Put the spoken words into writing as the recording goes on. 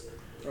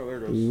Oh, there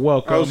it goes.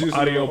 Welcome,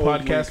 audio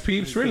podcast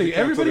peeps. Really,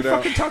 everybody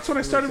fucking talks when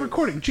I started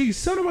recording. Jeez,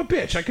 son of a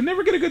bitch. I can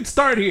never get a good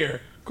start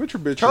here. Quit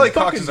your bitch. Charlie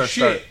Cox is Fucking our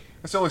shit. start.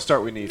 That's the only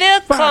start we need.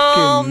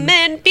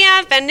 Willkommen,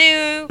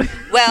 bienvenue,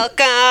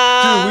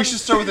 welcome. Dude, we should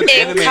start with an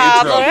in anime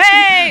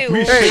cabaret. We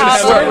Hey, should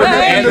start with the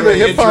Cabaret. end of the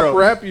hip hop Intro.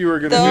 rap you were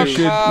gonna do.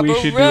 We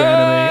should do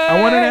anime.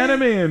 I want an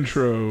anime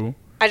intro.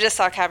 I just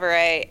saw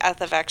Cabaret at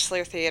the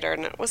Vexler Theater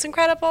and it was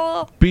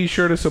incredible. Be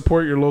sure to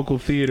support your local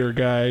theater,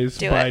 guys,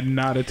 Do by it.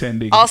 not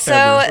attending. Also,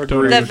 ever.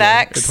 Don't the ever do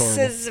it. It's horrible.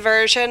 Vex's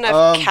version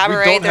of we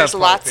Cabaret, don't there's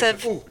have lots product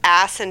of placement.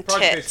 ass and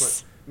Product tits.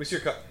 placement. Monsieur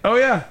Cup. Oh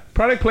yeah,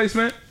 product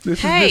placement. This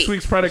Hey. is this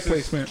week's product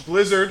placement.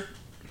 Blizzard.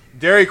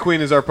 Dairy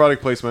Queen is our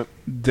product placement.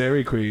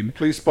 Dairy Queen.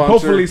 Please sponsor.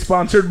 Hopefully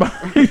sponsored by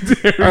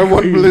Dairy I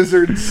want Queen.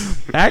 blizzards.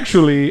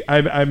 Actually,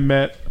 I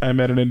met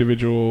an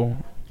individual.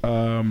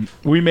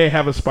 We may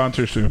have a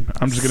sponsor soon.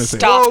 I'm just gonna say.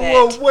 Stop.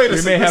 Whoa, wait a We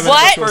may second. have This is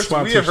What? the first we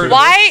have Sponsorship. heard of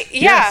Why?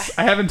 this. Yeah. Yes,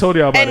 I haven't told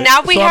you all about it. And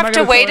now we so I'm have not to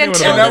gonna wait tell anyone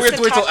until And about now we this have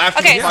to wait till after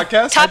okay, the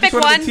podcast? Topic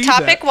wanted to one, tease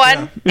topic that.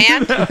 one,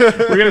 and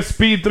it. We're gonna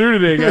speed through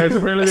today, guys.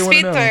 Apparently they want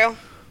speed to know. through.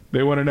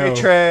 They want to know. Hey,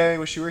 Trey.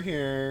 Wish you were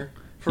here.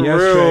 For yes,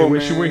 real, Trey,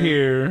 wish you man. were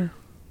here.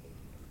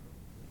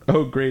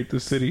 Oh, great! The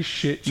city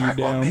shit you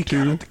down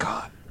too.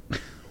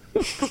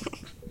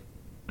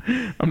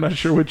 I'm not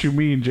sure what you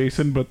mean,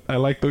 Jason, but I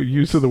like the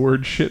use of the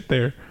word shit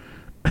there.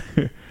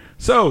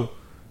 So,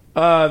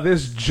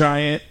 this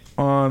giant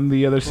on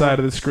the other side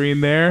of the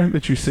screen there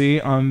that you see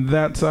on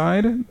that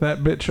side, that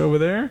bitch over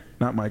there,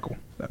 not Michael,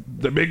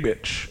 the big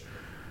bitch.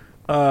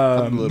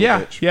 little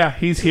Yeah, bitch. yeah,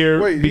 he's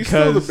here Wait, he's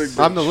still because the big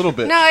bitch. I'm the little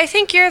bitch. No, I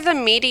think you're the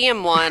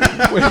medium one,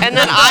 and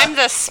then I'm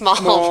the small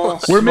one.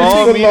 we're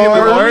Small, missing medium,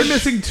 we're large.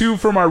 missing two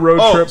from our road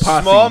Oh, trip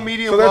posse. small,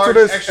 medium, So that's large, what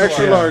it is. extra,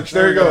 Extra large. large.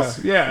 There you go.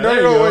 Yeah, No,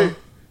 there no, you go. wait.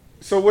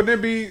 So wouldn't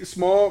it be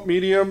small,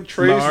 medium,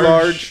 Trey's Large.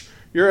 large,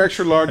 you're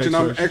extra large, and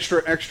I'm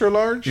Extra. extra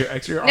large? You're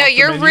extra No, off the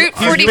you're menu. Route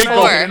Are you big 44.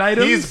 gulp in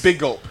items? He's big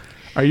gulp.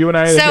 Are you and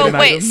I? So hidden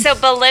wait, items? so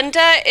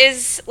Belinda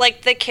is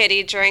like the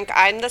kiddie drink.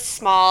 I'm the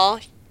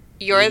small.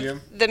 You're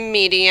Medium. the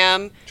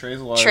medium. Trey's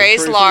large.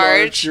 Trey's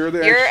large. You're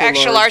the extra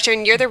extra large,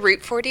 and you're the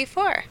Route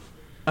 44.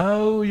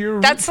 Oh, you're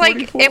That's Route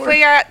like 44? if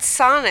we are at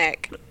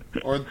Sonic.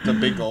 Or the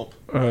big gulp.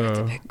 I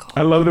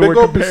love that Big we're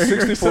gulp is comparing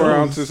 64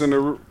 ourselves. ounces, and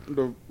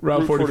the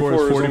Route 44 is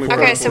only 44.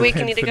 Okay, Route so we 44.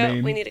 can need to Hence the go.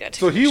 name. We need to go.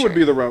 So he would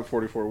be the Route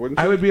 44, wouldn't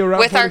he? I would be a Route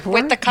With 44.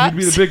 with the You'd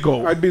be the cups? big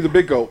gulp. I'd be the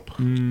big gulp.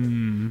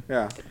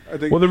 Yeah, I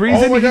think. Well, the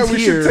reason oh my God, he's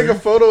we here- should take a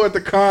photo at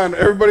the con.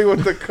 Everybody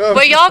with the cup.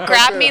 Will y'all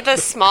grab me the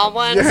small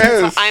one Yes.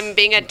 since I'm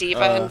being a diva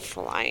and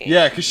flying?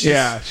 Yeah, because she's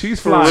She's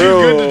For flying.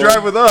 real. good to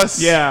drive with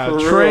us. Yeah, For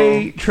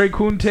Trey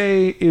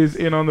Kunte is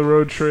in on the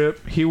road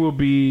trip. He will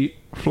be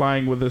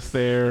flying with us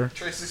there.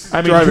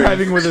 I mean, Driving.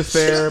 driving with us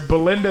there.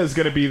 Belinda's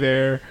going to be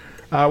there.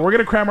 We're going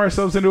to cram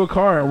ourselves into a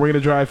car, and we're going to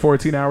drive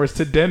 14 hours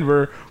to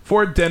Denver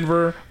for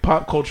Denver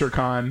Pop Culture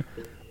Con.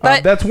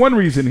 But- That's one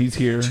reason he's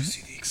here.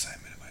 See the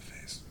excitement in my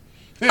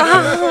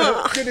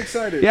face. Get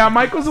excited. Yeah,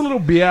 Michael's a little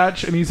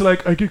biatch, and he's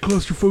like, I get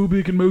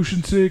claustrophobic and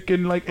motion sick,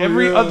 and like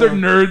every yeah. other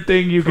nerd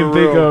thing you can For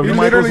think real. of. He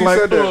Michael's literally like,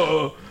 said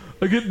that.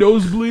 I get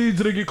nosebleeds,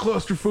 and I get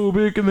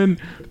claustrophobic, and then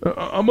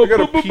I'm a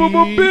gotta pee. I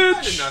did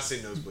bitch. not say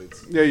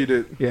nosebleeds. Yeah, you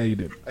did. Yeah, you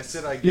did. I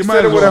said I You get might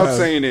Said it as well without have.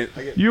 saying it.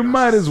 You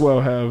might as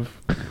well have.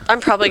 I'm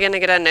probably gonna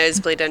get a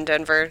nosebleed in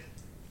Denver.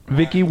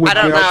 Vicky would. I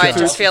don't be know. a I shot.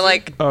 just feel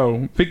like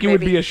Oh, Vicky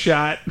would Maybe. be a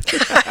shot.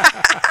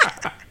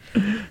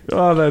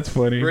 Oh, that's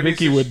funny. Brittany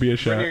Vicky says- would be a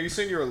Brittany, are shot. you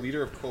saying you're a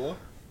leader of cola?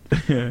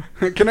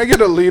 Can I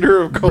get a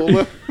liter of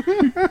cola?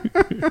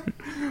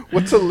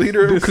 What's a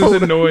liter of This cola?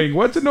 is annoying.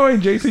 What's annoying,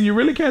 Jason? You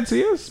really can't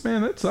see us,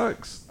 man. That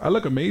sucks. I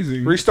look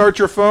amazing. Restart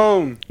your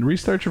phone.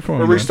 Restart your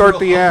phone. Or man. restart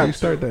the app.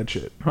 Restart that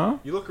shit, huh?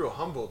 You look real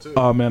humble too.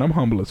 Oh man, I'm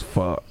humble as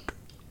fuck.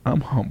 I'm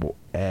humble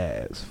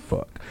as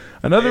fuck.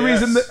 Another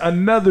Yes.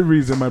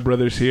 reason my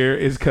brother's here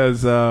is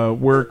because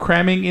we're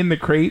cramming in the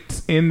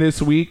crates in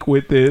this week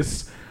with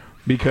this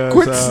because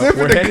Quit we're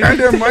sniffing the heading-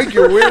 goddamn mic,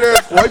 you weird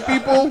ass white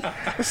people.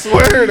 I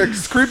swear,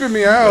 it's creeping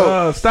me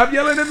out. Stop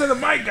yelling into the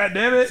mic,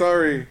 goddammit.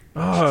 Sorry.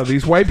 Oh,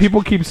 these white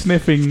people keep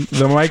sniffing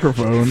the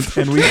microphones,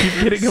 and we keep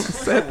getting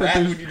upset that Rat,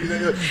 there's when you do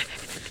that, you're like,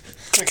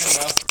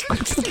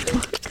 click in the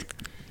mouth.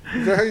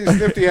 Is that how you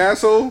sniff the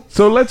asshole?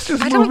 So let's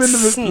just I move don't into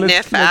the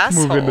sniff let's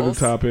move into the assholes.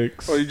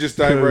 topics. Oh, you just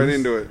dive right 'Cause-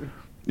 into it.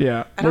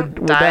 Yeah, I we're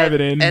don't diving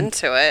dive in.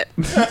 into it.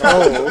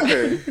 Oh,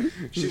 okay.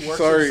 She works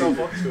Sorry. herself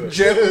up to it.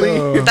 Gently.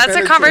 That's a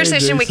penetrate.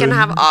 conversation we can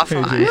have Hey,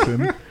 offline.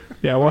 Jason.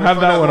 Yeah, we'll have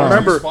that one on.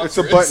 Remember, it's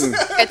a button.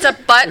 It's a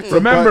button.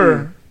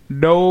 Remember,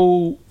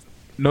 no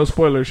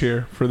spoilers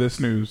here for this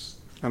news.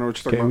 I know what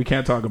you're talking Okay, we about.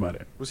 can't talk about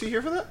it. Was he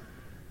here for that?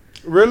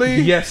 Really?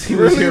 Yes, he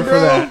was Really, here for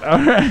bro? that. All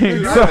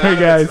right, not sorry out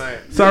guys, tonight.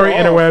 sorry You're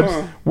off, interwebs.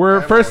 huh?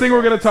 We're first thing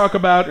we're gonna talk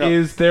about Yeah.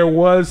 is there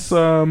was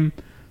some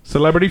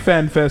Celebrity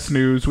Fan Fest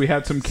news. We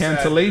had some Sad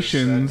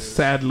cancellations, news.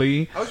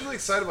 sadly. I was really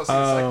excited about seeing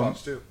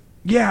Cyclops too.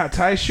 Yeah,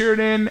 Ty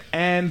Sheridan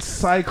and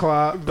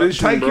Cyclops,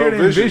 Vision, Ty bro, Sheridan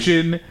and Vision.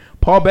 Vision,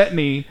 Paul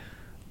Bettany,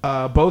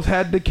 both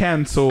had to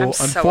cancel. I'm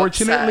so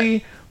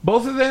Unfortunately,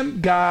 both of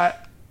them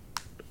got.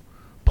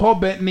 Paul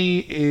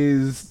Bettany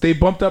they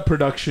bumped up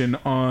production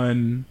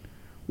on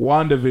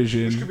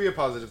WandaVision. Which could be a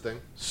positive thing.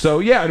 So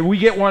yeah, we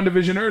get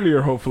WandaVision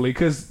earlier, hopefully,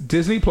 because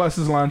Disney Plus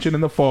is launching in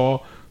the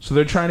fall, so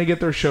they're trying to get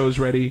their shows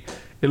ready.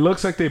 It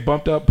looks like they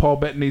bumped up Paul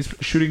Bettany's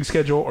shooting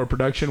schedule or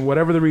production,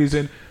 whatever the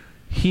reason.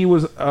 He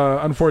was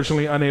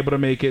unfortunately unable to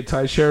make it.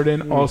 Ty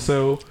Sheridan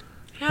also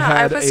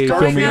had a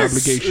filming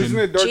obligation. Isn't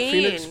it Dark Gene.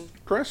 Phoenix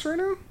press right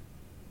now?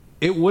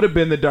 It would have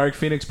been the Dark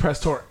Phoenix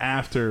press tour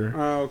after.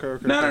 Oh,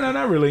 okay. No,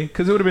 not really,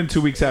 because it would have been 2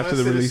 weeks after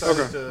the release.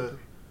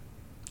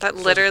 That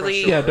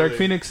literally. Yeah, Dark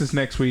Phoenix is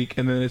next week,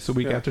 and then it's the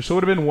week after. So it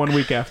would have been 1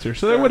 week after.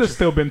 So there would have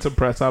still been some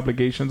press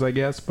obligations, I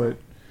guess, but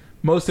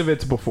most of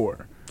it's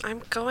before.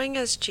 I'm going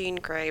as Jean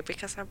Grey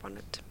because I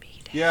wanted to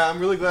meet him. Yeah, I'm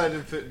really glad I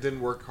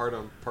didn't work hard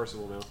on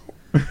Parzival now.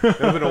 That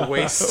would have been a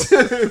waste.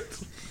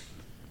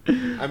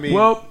 I mean,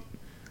 Well,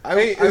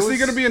 Is he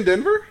going to be in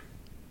Denver?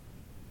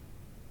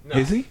 No.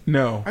 is he?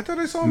 No. I thought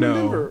I saw him in No.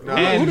 Denver. No.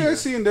 Who did I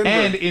see in Denver?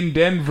 And in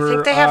Denver, I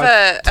think they have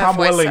a Tom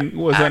voice Welling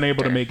was actor.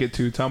 unable to make it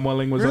too. Tom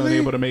Welling was Really?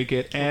 unable to make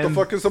it. What And the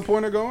fuck is the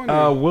point of going?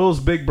 Will's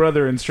big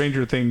brother in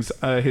Stranger Things,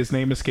 his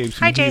name escapes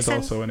me. Hi, He's Jason.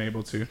 also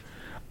unable to.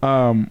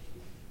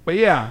 But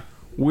yeah,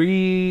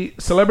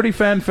 Celebrity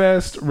Fan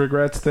Fest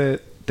regrets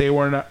that they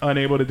weren't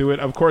unable to do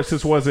it. Of course,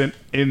 this wasn't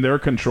in their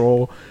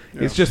control.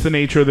 It's just the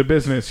nature of the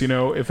business. You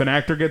know, if an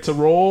actor gets a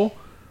role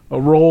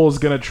is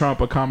going to trump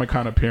a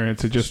Comic-Con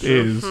appearance. It just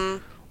is.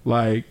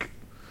 Like...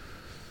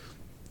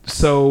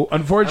 So,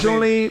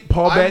 unfortunately,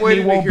 Paul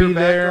Bettany won't be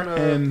there.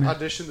 And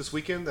audition this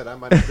weekend that I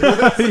might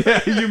have to do.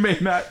 yeah, you may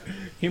not.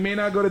 He may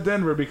not go to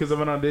Denver because of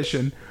an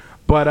audition.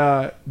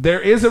 But there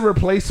is a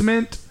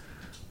replacement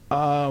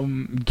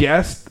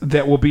guest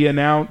that will be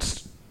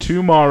announced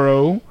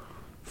tomorrow.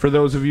 For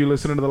those of you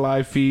listening to the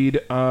live feed,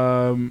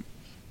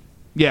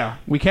 yeah,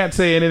 we can't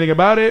say anything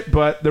about it,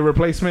 but the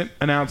replacement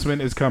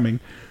announcement is coming.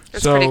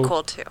 It's so pretty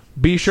cool too.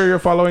 Be sure you're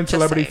following Just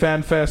Celebrity saying.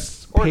 Fan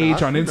Fest's Or page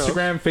not, on who knows?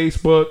 Instagram,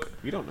 Facebook.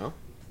 We don't know.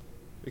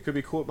 It could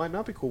be cool. It might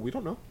not be cool. We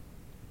don't know.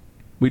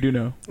 We do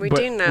know. We but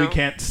do know. We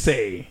can't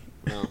say.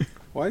 No.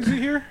 Why is he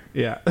here?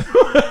 Yeah.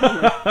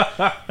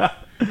 I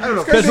don't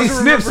know. Because he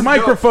sniffs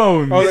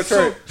microphones. Oh, that's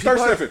right. Start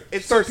sniffing.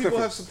 It's Start so people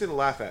sniffing. have something to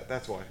laugh at.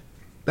 That's why.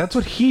 That's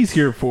what he's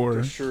here for.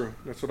 That's true.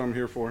 That's what I'm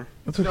here for.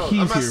 That's what No, he's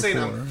I'm not here saying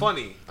for. I'm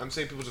funny. I'm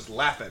saying people just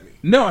laugh at me.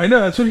 No, I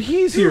know. That's what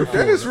he's here for.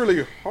 That is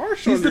really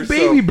harsh He's on the yourself,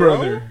 baby bro.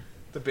 brother.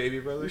 The baby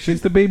brother.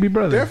 He's the baby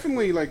brother.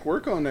 Definitely, like,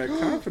 work on that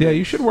confidence. Yeah,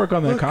 you should work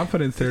on that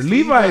confidence there. it's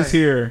Levi's Levi.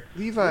 here.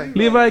 Levi.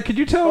 Levi, could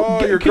you tell?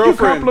 Oh, your could you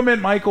girlfriend.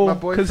 compliment Michael My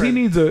because he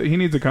boyfriend.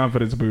 needs a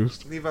confidence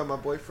boost. Levi, my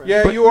boyfriend.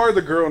 Yeah, you are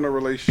the girl in a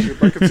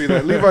relationship. I can see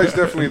that. Levi's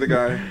definitely the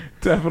guy.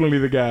 Definitely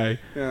the guy.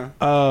 Yeah.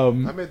 I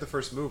made the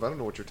first move. I don't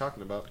know what you're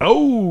talking about.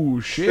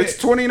 Oh shit! It's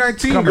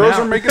 2019. coming Girls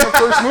out. are making the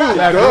first move.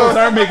 Yeah, girls Duh.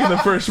 are making the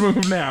first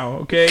move now.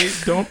 Okay,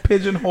 don't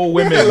pigeonhole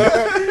women.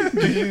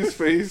 Gene's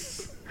face.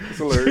 It's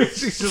hilarious.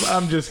 She's just,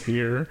 I'm just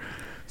here.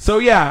 So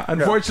yeah,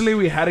 unfortunately,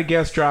 we had a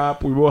guest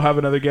drop. We will have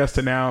another guest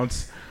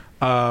announce.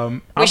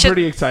 I'm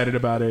pretty excited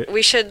about it.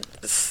 We should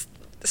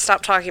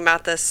stop talking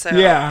about this. So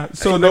Yeah,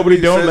 so Ain't nobody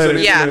nobody don't says let it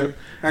anything Yeah. slip.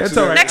 That's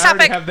all right. Next I already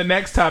topic. have the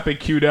next topic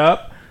queued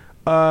up.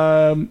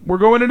 We're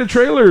going into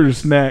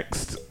trailers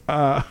next.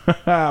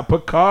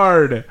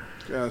 Picard.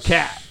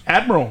 Yes.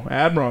 Admiral.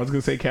 I was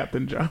going to say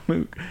Captain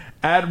Jean-Luc.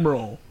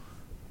 Admiral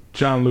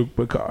Jean-Luc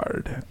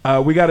Picard.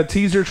 We got a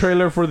teaser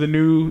trailer for the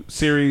new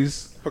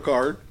series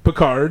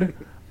Picard.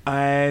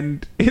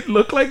 And it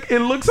looks like a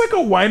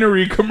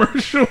winery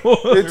commercial.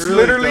 It's really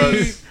literally.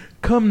 does.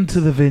 Come to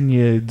the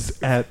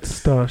vineyards at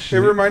Starship.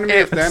 It reminded me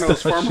of At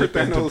Thanos, Farmer Starship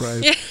Thanos.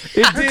 Enterprise.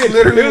 It did.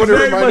 literally It was what it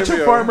very reminded much me a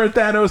of. Farmer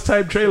Thanos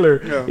type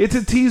trailer. Yeah. It's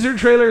a teaser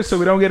trailer, so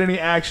we don't get any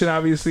action.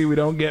 Obviously, we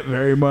don't get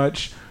very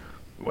much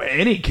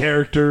any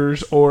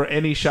characters or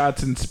any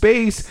shots in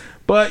space,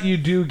 but you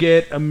do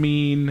get a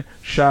mean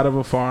shot of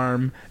a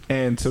farm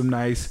and some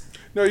nice.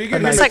 No, you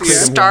get him It's It's at like the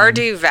end.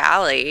 Stardew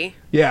Valley.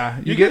 Yeah,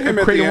 you get get him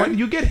at creative the one. end.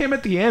 You get him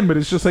at the end, but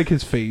it's just like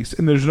his face,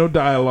 and there's no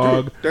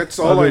dialogue. Dude, that's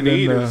all other I than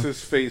need the- is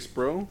his face,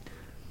 bro.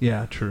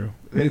 Yeah, true.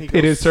 Then he It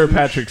goes is Sir swoosh.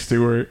 Patrick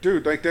Stewart.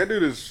 Dude, like, that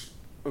dude is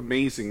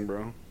amazing,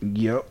 bro.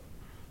 Yep.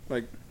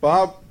 Like,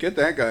 Bob, get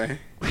that guy.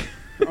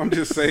 I'm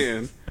just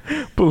saying.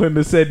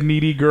 Belinda said,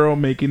 "Needy girl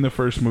making the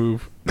first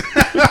move."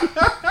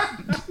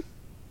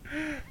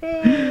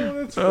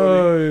 That's funny.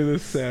 Oh, you're the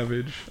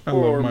savage. I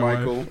Poor love my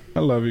Michael. wife. I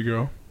love you,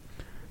 girl.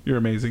 You're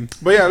amazing.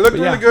 But yeah, it looked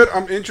But really yeah. good.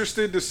 I'm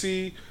interested to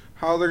see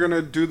how they're going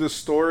to do the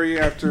story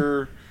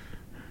after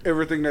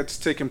everything that's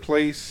taken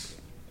place.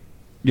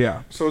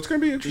 Yeah, So it's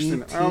going to be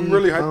interesting. I'm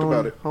really hyped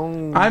about it.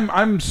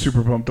 I'm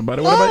super pumped about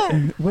it. What about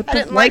what I the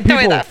didn't white like the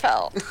way people? that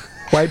felt.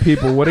 White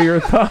people, what are your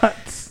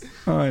thoughts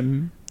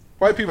on?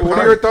 White people, what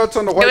are your thoughts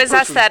on the white It was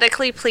person?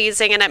 aesthetically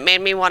pleasing and it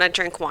made me want to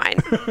drink wine.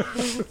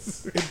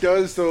 It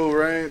does, though,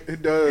 right?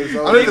 It does.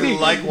 I don't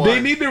even like They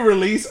wine. need to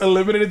release a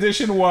limited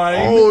edition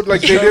wine. Oh, like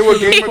they did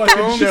with Game of Fucking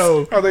Thrones?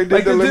 show. How they did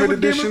Like the they did limited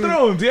with Game edition? of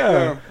Thrones,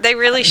 yeah. They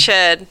really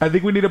should. I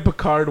think we need a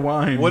Picard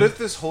wine. What if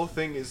this whole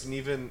thing isn't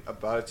even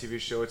about a TV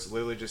show? It's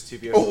literally just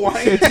TBS. Oh, wine.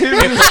 It's him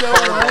just so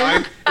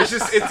Wine.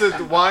 It's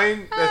a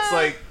wine that's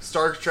like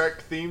Star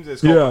Trek themed.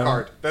 It's called Yeah.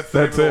 Picard. That's the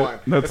That's name it. of the wine.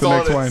 That's the all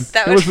next it is. wine.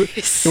 That It would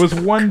was be it was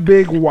one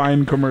big wine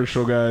Wine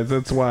commercial, guys.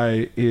 That's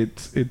why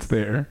it's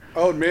there.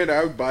 Oh man,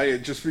 I would buy it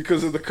just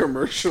because of the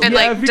commercial. And, Yeah,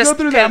 like, if you just go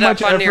through put that it up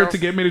much on effort your- to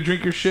get me to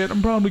drink your shit,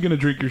 I'm probably gonna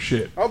drink your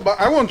shit.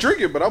 I won't drink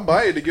it, but I'll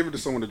buy it to give it to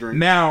someone to drink.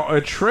 Now, a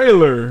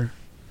trailer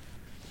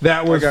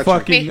that was got you.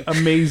 fucking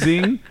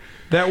amazing.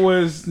 That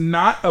was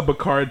not a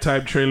Bacard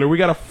type trailer. We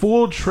got a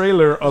full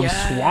trailer of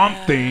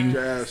Swamp Thing,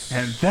 Yes.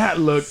 and that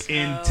looked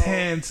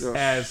intense Yes.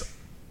 as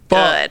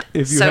fuck. Good.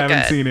 If you So haven't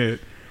good. seen it,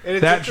 And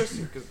it's That-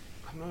 interesting because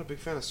I'm not a big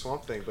fan of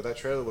Swamp Thing, but that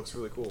trailer looks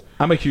really cool.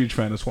 I'm a huge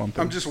fan of Swamp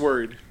Thing. I'm just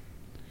worried.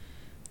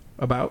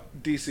 About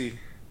DC.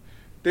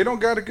 They don't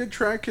got a good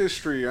track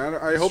history.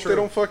 I hope true. they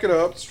don't fuck it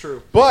up. It's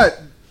true.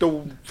 But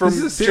from This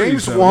is a series,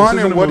 James though. Wan This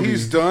isn't and a what movie.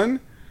 he's done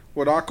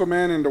with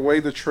Aquaman and the way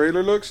the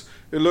trailer looks,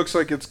 it looks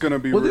like it's gonna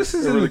be. well, this a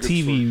isn't really the good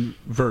story. TV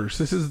verse.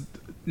 This is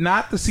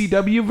not the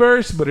CW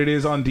verse, but it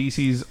is on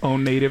DC's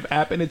own native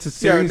app, and it's a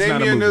Yeah, series, name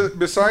not me a movie. another,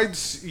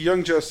 besides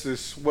Young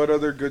Justice. What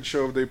other good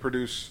show have they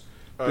produced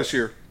this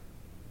year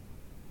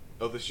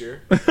Oh, this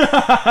year?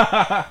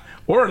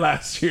 or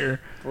last year.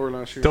 or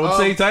last year? Don't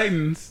say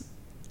Titans.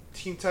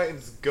 Teen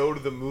Titans Go to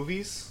the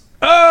Movies?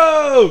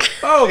 Oh,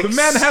 the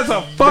man has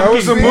a fucking That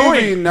was a point.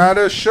 movie, not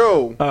a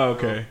show. Oh,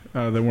 okay.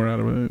 Oh, then we're out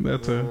of it.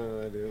 That's a.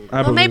 I do. I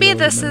Well, believe maybe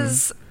that was this a-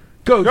 is.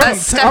 Go. No, a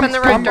step in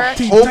the right I'm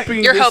direction.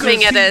 hoping You're this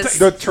hoping is it is.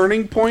 the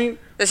turning point.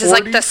 This is for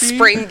like the DC.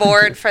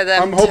 springboard for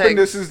them. I'm hoping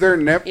to, this is their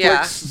Netflix Yeah.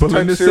 type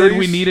Belinda series. said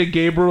we need a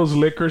Gabriel's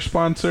liquor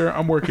sponsor.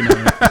 I'm working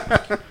on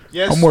it.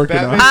 Yes, I'm working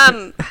on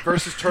Batman it.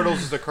 versus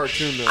Turtles is a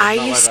cartoon, though. I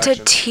not used live to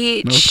action.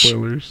 teach No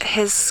spoilers.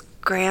 his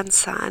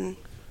grandson.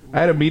 I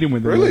had a meeting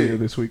with him Really? earlier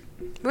this week.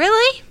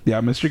 Really?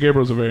 Yeah, Mr.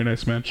 Gabriel's a very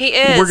nice man. He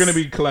is. We're going to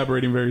be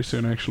collaborating very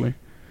soon, actually.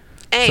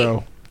 Hey,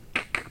 So,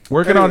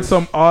 working on Anyways.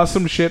 some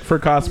awesome shit for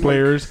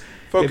cosplayers.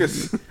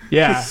 Focus.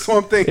 Yeah.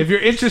 Swamp Thing. If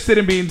you're interested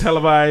in being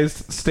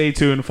televised, stay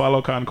tuned.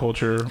 Follow Con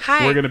Culture.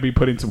 Hi. We're going to be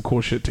putting some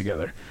cool shit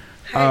together.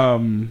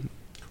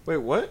 Wait,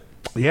 what?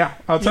 Yeah,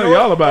 I'll tell know you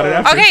what? all about it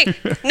after.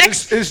 okay.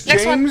 Next, Is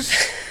next one.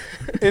 James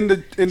in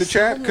the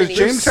chat? Because many.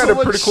 James There's had so a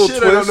pretty much cool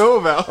shit twist I don't know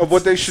about. of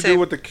what they should Same. do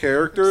with the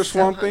character of So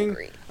Swamp Thing.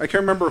 hungry. I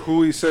can't remember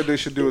who he said they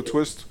should do a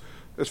twist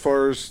as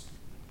far as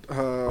Who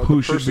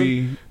the should person.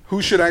 be-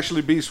 Who should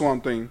actually be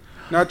Swamp Thing,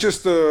 not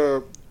just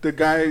the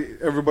guy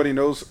everybody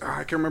knows. I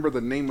can't remember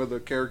the name of the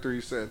character he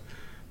said,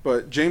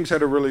 but James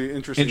had a really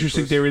interesting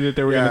Interesting twist. theory that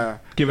they were going Yeah, to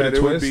give it that a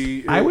twist.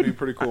 It I would would be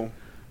pretty cool.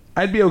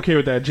 I'd be okay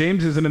with that.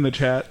 James isn't in the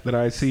chat that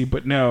I see,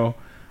 but no.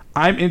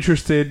 I'm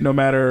interested no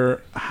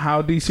matter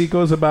how DC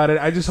goes about it.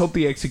 I just hope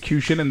the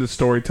execution and the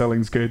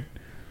storytelling's good.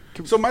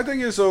 So my thing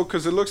is though,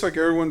 because it looks like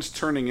everyone's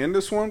turning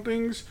into Swamp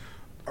Things.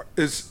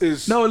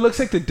 Is No, it looks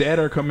like the dead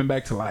are coming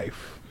back to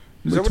life.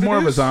 Is that It's what it more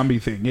of a is? zombie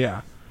thing,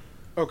 yeah.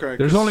 Okay.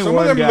 There's 'cause only some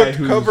one of them guy looked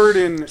who's- covered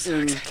in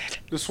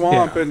the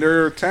swamp Yeah. and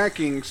they're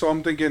attacking. So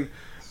I'm thinking,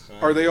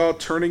 are they all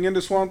turning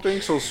into Swamp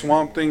Thing? So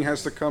Swamp Thing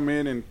has to come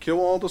in and kill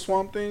all the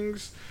Swamp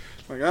Things.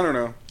 Like I don't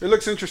know. It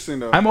looks interesting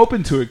though. I'm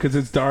open to it because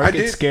it's dark,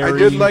 it's scary. I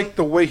did like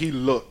the way he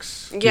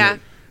looks. Yeah. They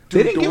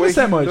Dude, didn't the give way us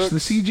that he much. looks- The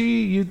CG,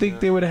 you'd think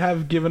they would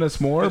have given us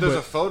more, But there's a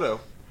but photo.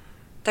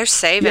 They're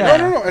saving Yeah. it.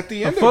 No. At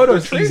the a end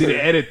photo's of the easy trailer.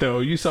 to edit, though.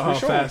 You saw how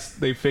sure.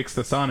 fast they fixed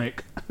the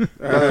Sonic. They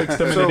fixed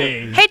them in so- a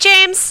day. Hey,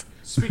 James.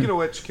 Speaking of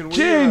which, can we...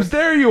 James,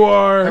 there you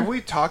are. have we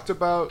talked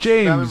about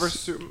Batman James,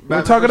 versus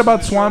we're talking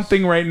about Swamp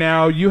Thing right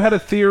now. You had a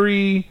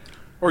theory.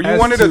 Or you as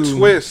wanted a to-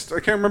 twist. I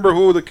can't remember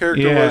who the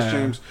character was, Yeah.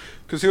 James.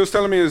 Because he was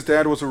telling me his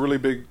dad was a really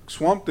big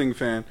Swamp Thing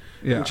fan.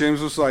 Yeah. And James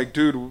was like,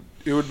 dude,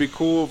 it would be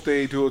cool if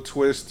they do a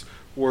twist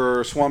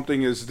where Swamp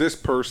Thing is this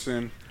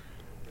person.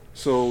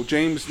 So,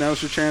 James,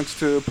 now's your chance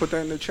to put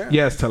that in the chat.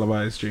 Yes,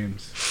 televised,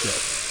 James.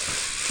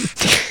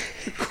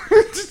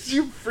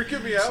 You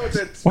freaking me out with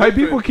that. Why snippet.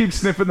 people keep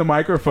sniffing the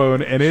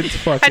microphone and it's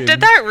fucking. I did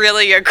that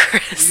really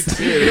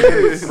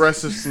aggressive.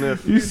 aggressive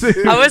sniff. You see?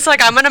 I was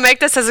like, I'm gonna make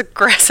this as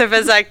aggressive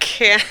as I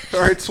can.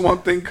 All right,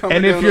 Swamp Thing coming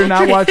And if down you're on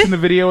not you. watching the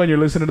video and you're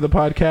listening to the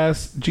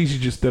podcast, Gigi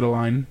just did a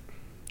line.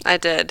 I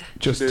did.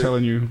 Just did.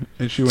 telling you.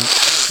 And she went,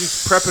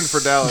 She's prepping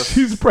for Dallas.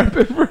 she's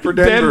prepping for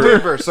Denver.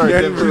 Denver, sorry,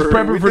 She's Denver.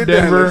 prepping We for did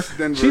Denver.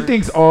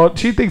 Denver.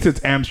 She thinks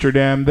it's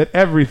Amsterdam, that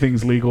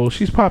everything's legal.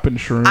 She's popping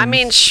shrooms. I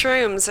mean,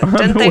 shrooms. On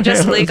Didn't the they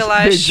just way out.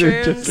 legalize They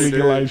did just shrooms?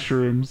 legalize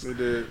shrooms. They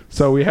did.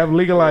 So we have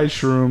legalized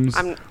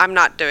shrooms. I'm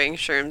not doing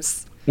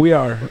shrooms. We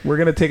are. We're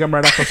gonna take them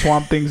right off the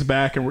Swamp Thing's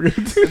back, and we're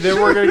gonna do. And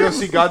then we're gonna go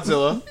see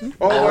Godzilla.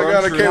 Oh my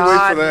god, I can't wait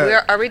God, for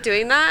that. are we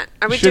doing that?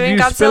 Are we Should doing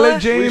you spill Godzilla? it,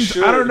 James?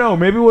 should. I don't know.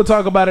 Maybe we'll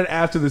talk about it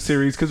after the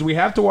series because we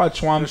have to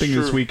watch Swamp That's Thing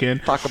this true.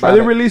 weekend. Talk Are about they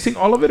it. releasing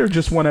all of it or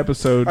just one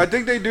episode? I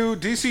think they do.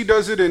 DC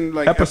does it in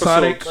like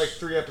Episodic. episodes. Like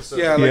 3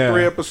 episodes. Yeah, like Yeah.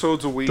 3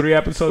 episodes a week. 3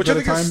 episodes Which I at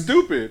a think time. is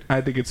stupid. I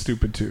think it's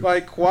stupid too.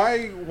 Like,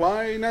 why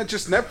not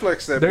just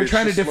Netflix that? They're bitch?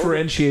 trying to Just load it.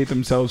 differentiate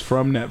themselves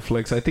from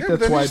Netflix. I think Yeah, but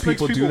that's that why just makes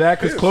people do people that.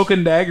 Because pissed. Cloak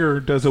and Dagger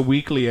does a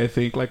weekly. I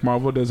think like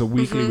Marvel does a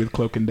weekly with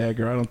Cloak and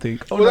Dagger. I don't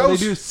think. Oh Well, that no, was-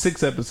 they do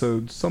 6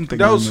 episodes. Something.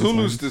 That along was those Hulu's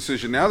lines.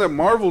 decision. Now that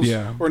Marvel's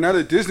Yeah. or now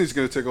that Disney's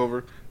going to take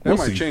over, that We'll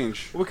might see.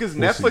 change. Well, because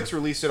We'll Netflix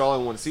released it all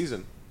in one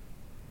season.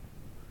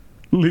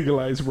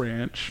 Legalized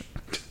ranch.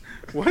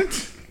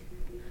 What?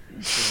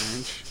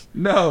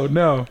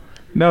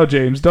 No,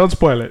 James, don't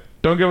spoil it.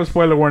 Don't give a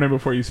spoiler warning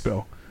before you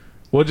spill.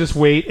 We'll just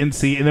wait and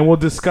see, and then we'll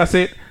discuss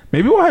it.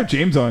 Maybe we'll have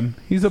James on.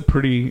 He's a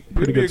pretty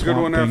Maybe good a good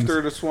one Swamp Things.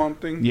 after the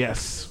Swamp Thing.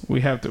 Yes,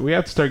 we have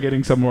to start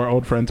getting some of our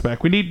old friends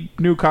back. We need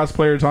new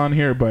cosplayers on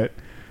here, but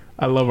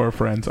I love our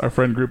friends. Our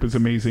friend group is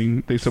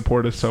amazing. They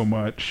support us so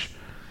much.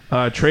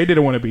 Trey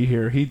didn't want to be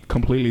here. He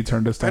completely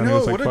turned us I down. He know,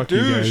 was like, what a fuck you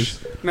douche.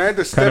 guys. And I had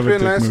to Kind step of a in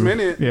dick last move.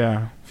 minute.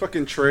 Yeah.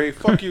 Fucking Trey.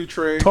 Fuck you,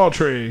 Trey. Tall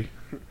Trey.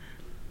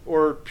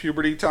 Or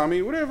Puberty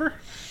Tommy, whatever.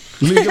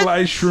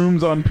 Legalize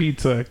shrooms on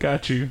pizza.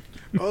 Got you.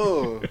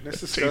 Oh, that's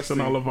disgusting. Jason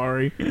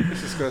Olivari.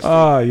 That's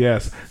disgusting.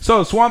 Yes.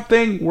 So Swamp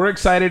Thing, we're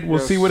excited. We'll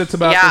Yes. see what it's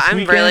about Yeah, this I'm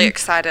weekend. really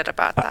excited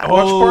about that.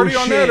 Watch party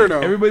on that or no?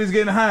 Everybody's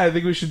getting high. I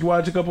think we should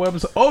watch a couple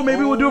episodes. Oh,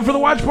 maybe we'll do it for the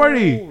watch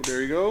party. Oh,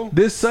 there you go.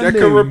 This Sunday. That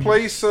could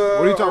replace What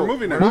are you talking our about?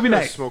 movie We're night. not Movie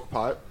gonna night. Smoke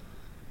pot.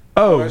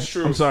 Oh, That's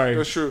true. I'm sorry.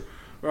 That's true.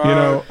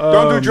 know,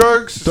 don't do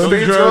drugs. don't Stay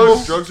do in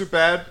drugs. school. Drugs are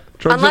bad.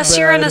 Drugs are Unless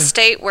you're in a bad.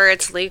 state where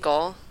it's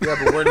legal. Yeah,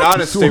 but we're not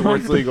a state where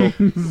it's legal.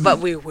 But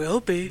we will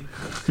be.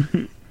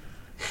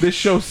 This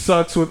show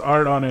sucks with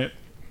art on it.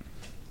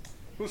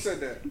 Who said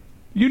that?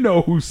 You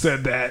know who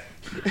said that.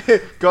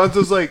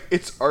 Gonzo's like,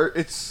 it's art.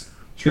 It's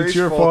Trey's It's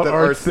your fault that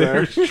art's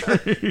there.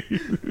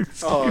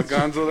 Oh,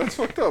 Gonzo, that's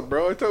fucked up,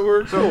 bro. I thought we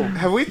were So,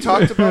 have we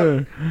talked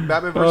about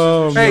Batman versus?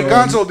 Oh, Hey, man.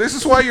 Gonzo, this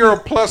is why you're a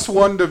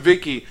 +1 to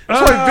Vicky.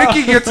 That's why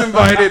Vicky gets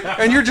invited,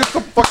 and you're just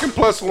a fucking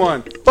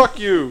 +1. Fuck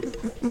you.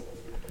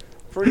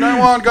 From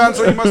now on,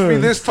 Gonzo, you must be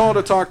this tall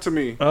to talk to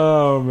me.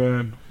 Oh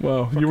man.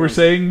 Well, you were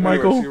saying, Anyways,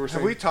 Michael? you were Have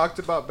saying- we talked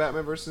about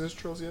Batman versus Ninja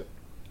Turtles yet?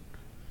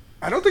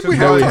 I don't think Since we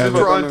No, have we talked haven't.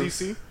 about we're on that.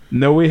 DC.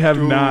 No, we have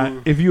Dude. not.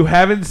 If you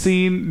haven't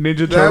seen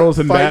Ninja That Turtles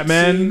and fight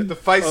Batman, scene- The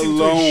fight scene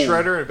Alone. between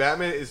Shredder and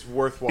Batman is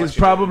worth watching. it's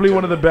probably in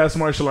one of the general. best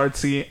martial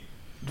arts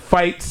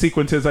fight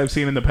sequences I've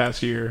seen in the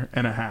past year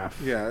and a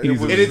half. Yeah, it Easily.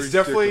 was- And it's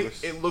definitely.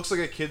 Ridiculous. It looks like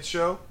a kids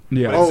show.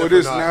 Yeah. but Oh, it definitely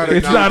is not a-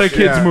 It's not a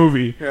kids Yeah.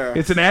 movie. Yeah.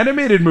 It's an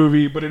animated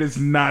movie, but it is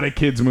not a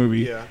kids movie.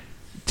 Yeah.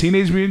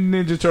 Teenage Mutant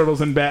Ninja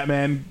Turtles and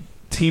Batman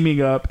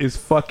teaming up is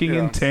fucking Yeah.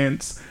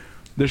 intense.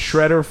 The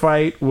Shredder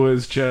fight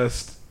was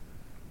just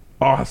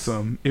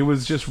awesome. It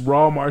was just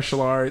raw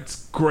martial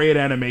arts, great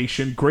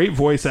animation, great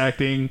voice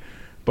acting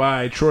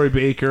by Troy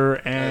Baker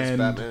As and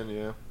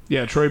Batman,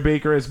 yeah. Troy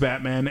Baker as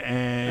Batman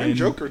and And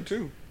Joker,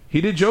 too.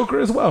 He did Joker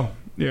as well.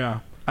 Yeah.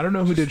 I don't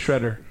know who did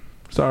Shredder.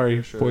 Sorry,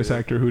 Shredder, voice yeah.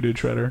 actor who did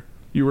Shredder.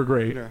 You were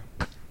great. Yeah.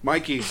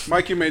 Mikey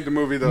made the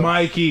movie, though.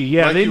 Mikey,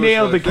 yeah, Mikey they was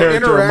nailed the the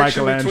character of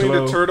interaction between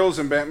Michelangelo. the Turtles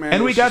and Batman.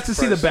 And we was got to just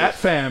see the Bat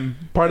priceless. Fam,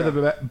 part of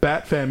the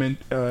Bat Fam,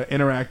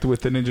 interact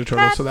with the Ninja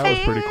Turtles, so that was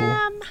pretty cool.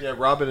 Yeah,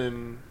 Robin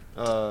and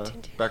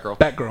Batgirl.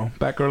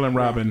 Batgirl, and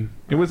Robin.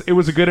 It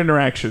was a good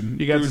interaction.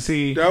 You got to Dude,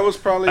 see that was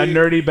probably a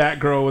nerdy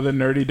Batgirl with a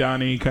nerdy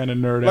Donnie kind of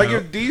nerd like out.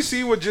 if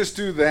DC would just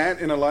do that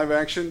in a live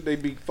action,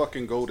 they'd be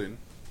fucking golden.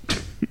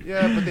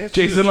 Yeah, but they have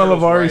to do Jason the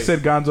Turtles Olivari right. said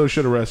Gonzo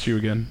should arrest you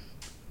again.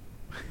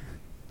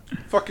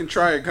 Fucking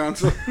try it,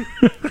 Gonzo.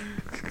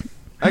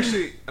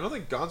 Actually, I don't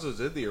think Gonzo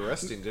did the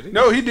arresting, did he?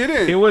 No, he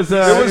didn't. It was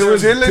Dylan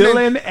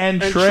Dylan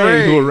and and Trey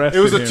Trey. who arrested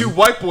It was the him. two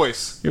white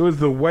boys. It was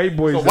the white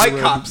boys. The that white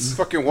were- cops.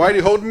 Fucking Whitey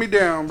holding me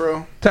down,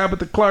 bro.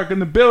 Tabitha Clark in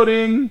the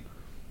building.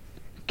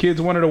 Kids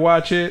wanted to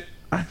watch it.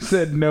 I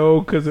said no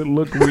because it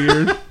looked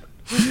weird.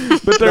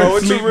 But they're No,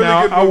 it's a asleep really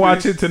now. good I'll movie.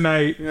 watch it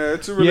tonight. Yeah,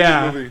 it's a really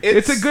Yeah, good movie.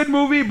 it's a good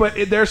movie, but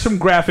there's some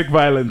graphic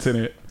violence in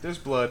it. There's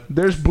blood.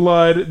 There's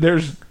blood.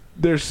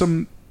 There's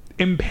some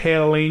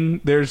impaling.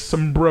 There's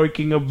some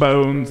breaking of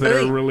bones that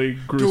are really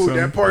gruesome. Dude,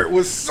 that part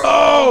was so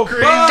Oh,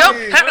 crazy. fuck!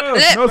 Don't- No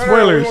No, we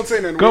spoilers. won't say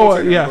nothing. We Go won't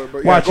say on, yeah, nothing,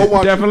 but watch go it.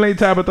 watch it. Definitely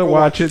Tabitha,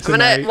 watch it I'm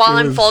tonight. gonna while It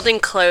I'm was- folding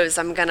clothes,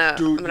 I'm gonna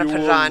Dude, put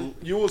it on.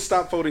 You will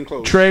stop folding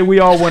clothes. Trey, we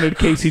all wanted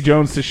Casey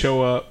Jones to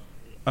show up.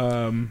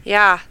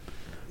 Yeah.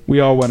 We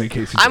all wanted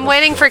Casey Jones. I'm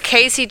waiting for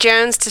Casey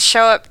Jones to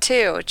show up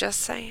too, just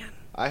saying.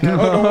 I have.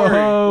 Oh, don't worry.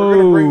 We're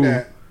gonna bring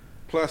that.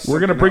 Plus, We're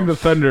gonna something bring the else.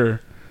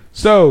 thunder.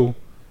 So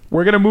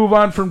we're gonna move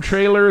on from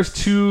trailers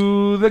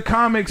to the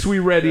comics we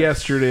read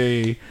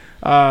yesterday.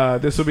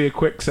 This will be a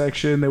quick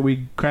section that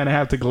we kind of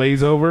have to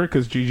glaze over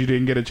because Gigi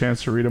didn't get a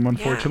chance to read them,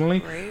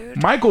 unfortunately.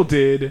 rude. Michael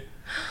did.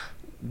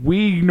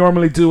 We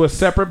normally do a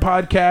separate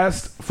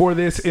podcast for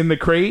this in the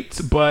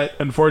crates, but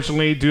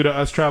unfortunately, due to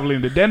us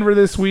traveling to Denver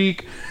this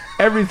week,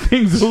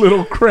 everything's a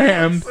little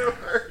crammed.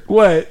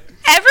 What?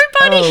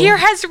 Everybody Oh. here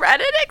has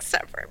read it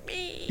except for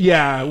me.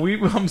 Yeah,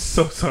 I'm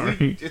so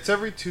sorry. It's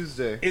every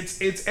Tuesday.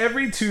 It's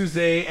every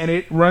Tuesday and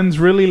it runs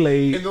really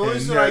late. And the only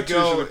reason yeah, I it's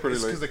go usually pretty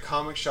is late. because the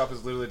comic shop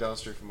is literally down the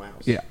street from my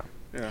house. Yeah.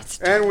 Yeah.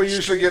 And we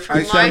usually get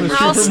ice my cream. Down the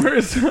house.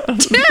 street from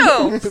hers.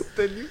 Two.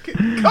 Then you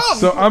can come.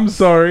 So I'm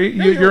sorry.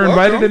 you're You're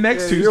invited welcome. to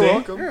next Yeah, Tuesday. you're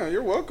welcome. Yeah,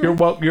 you're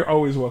welcome. You're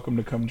always welcome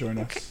to come join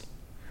us.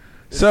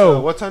 It's, So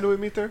what time do we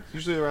meet there?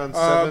 Usually around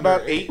 7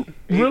 about or 8.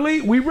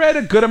 really, we read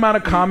a good amount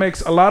of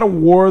comics, a lot of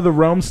War of the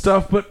Realm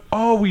stuff, but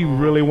all we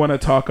really want to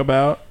talk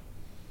about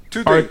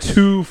Two are things.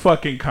 two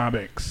fucking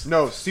comics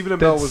No, Stephen that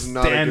Amell was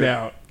not a stand good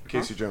out.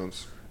 Casey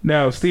Jones.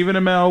 No, Stephen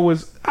Amell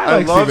was. I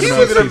like love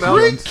Stephen Stephen Amell. Amell.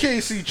 Great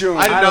Casey Jones.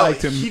 I don't I know.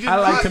 liked him. He did I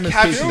liked not him as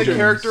capture Casey the Jones.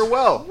 character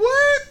well.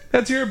 What?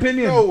 That's your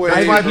opinion. No way,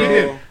 I think he bro.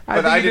 did.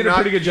 I think he did a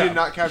pretty good He did job.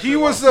 not capture He it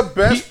was well. the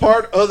best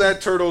part of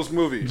that Turtles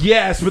movie.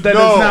 Yes, but that No.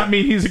 does not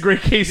mean he's a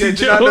great Casey Yeah,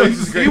 did not know he Jones.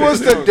 was a great He was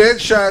the Jones.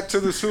 dead shot to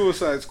the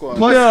Suicide Squad.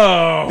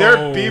 No. Their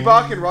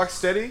Bebop and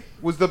Rocksteady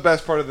was the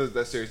best part of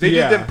that series. They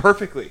Yeah. did them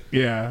perfectly.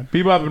 Yeah,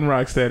 Bebop and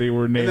Rocksteady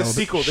were nailed. the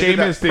sequel, they did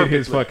Seamus that did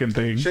his perfectly. fucking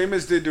thing.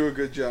 Seamus did do a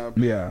good job.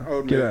 Yeah, I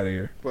would get admit. out of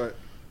here. But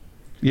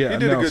Yeah, He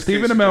did a no, good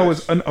Stephen Casey Amell Jones.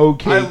 was an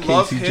okay I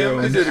love Casey him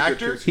Jones. as He an did a good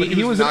actor. Casey. but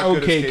He was an not good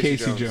as okay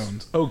Casey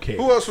Jones. Okay.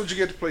 who else would you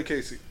get to play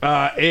Casey?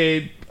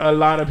 A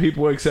lot of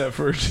people except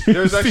for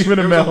There's actually- Stephen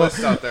there's a Amell.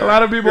 list out there. A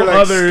lot of people You're like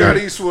other Scott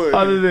Eastwood.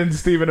 other than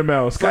Stephen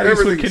Amell. Scott Eastwood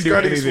everything, can do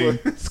Scott anything.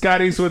 Eastwood.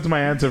 Scott Eastwood's my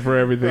answer for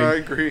everything. I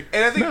agree.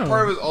 And I think No.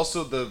 part of it was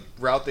also the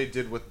route they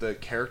did with the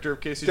character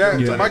of Casey That Jones.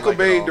 I didn't Michael like at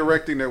Bay all.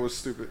 directing that was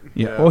stupid.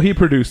 yeah. Yeah. Well, he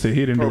produced it.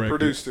 He didn't Or direct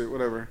produced it,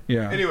 whatever. it.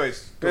 Yeah.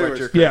 Anyways, go Anyways.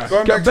 back to your Yeah.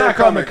 Going Back, back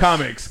to our on the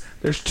comics. comics.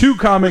 There's two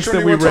comics Which one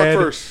that do we you want to talk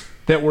read first?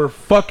 that were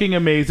fucking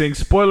amazing.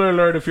 Spoiler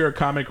alert if you're a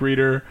comic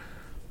reader.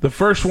 The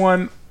first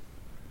one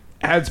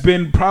has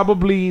been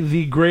probably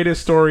the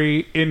greatest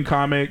story in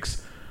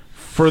comics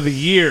for the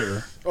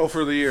year. Oh,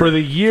 for the year. For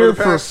the year, the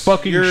for past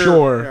fucking year,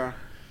 sure. Yeah.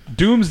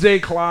 Doomsday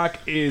Clock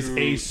is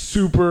a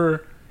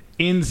super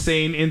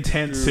insane,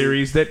 intense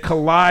series that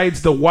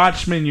collides the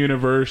Watchmen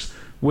universe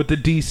with the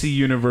DC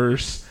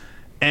universe.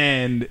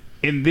 And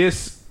in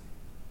this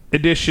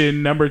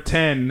edition, number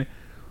 10,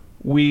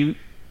 we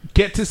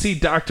get to see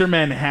Dr.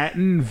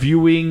 Manhattan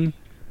viewing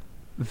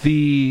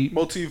the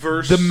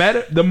Multiverse.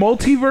 the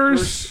multiverse,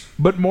 Verse.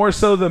 but more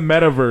so the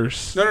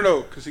metaverse.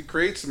 No, because he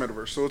creates the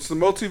metaverse. So it's the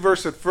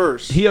multiverse at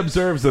first. He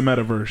observes the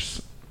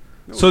metaverse.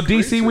 So he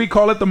creates DC, it. we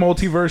call it the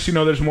multiverse. You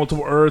know, there's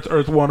multiple Earths,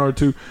 Earth 1 or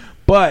 2.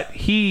 But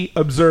he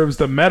observes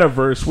the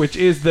metaverse, which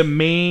is the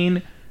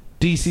main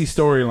DC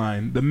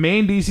storyline. The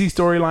main DC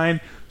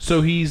storyline.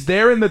 So he's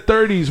there in the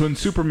 30s when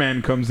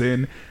Superman comes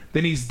in.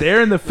 Then he's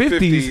there in the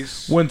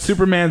 50s when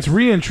Superman's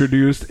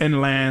reintroduced and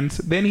lands.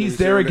 Then he's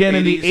there again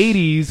in the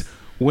 80s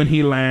when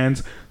he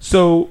lands.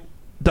 So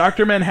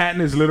Dr.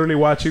 Manhattan is literally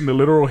watching the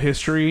literal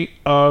history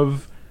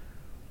of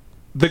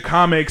the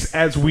comics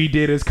as we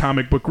did as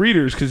comic book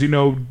readers, because you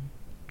know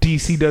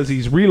DC does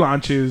these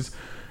relaunches,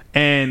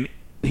 and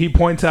he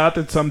points out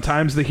that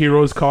sometimes the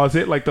heroes cause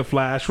it, like the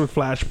Flash with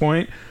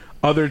Flashpoint.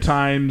 Other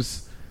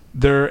times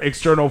they're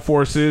external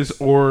forces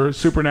or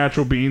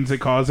supernatural beings that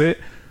cause it.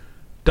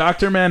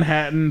 Dr.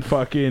 Manhattan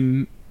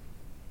fucking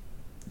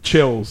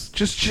chills,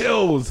 just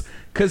chills,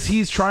 because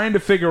he's trying to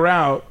figure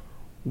out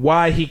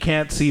why he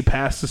can't see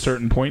past a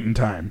certain point in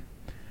time.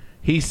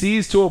 He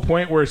sees to a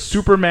point where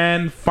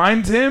Superman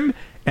finds him,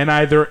 and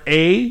either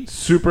A,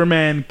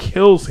 Superman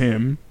kills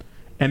him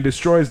and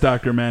destroys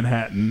Dr.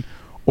 Manhattan,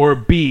 or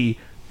B,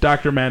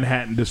 Dr.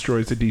 Manhattan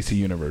destroys the DC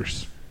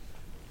universe.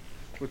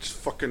 Which is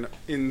fucking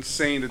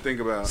insane to think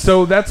about.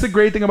 So that's the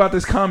great thing about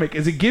this comic,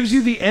 is it gives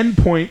you the end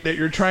point that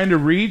you're trying to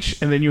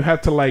reach, and then you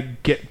have to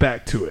like get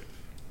back to it.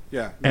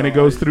 Yeah. And it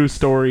goes through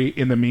story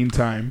in the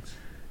meantime.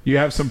 You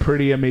have some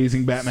pretty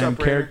amazing Batman Sup,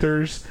 Rainer?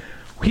 characters.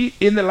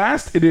 In the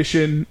last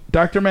edition,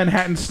 Dr.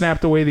 Manhattan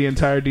snapped away the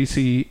entire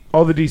DC,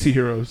 all the DC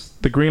heroes.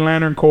 The Green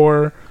Lantern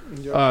Corps,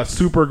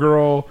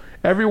 Supergirl,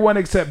 everyone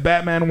except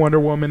Batman, Wonder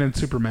Woman, and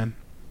Superman.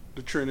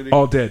 The Trinity.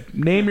 All dead.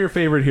 Name your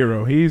favorite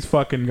hero. He's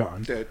fucking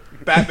gone. Dead.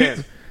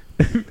 Batman.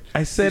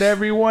 I said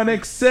everyone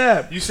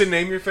except. You should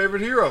name your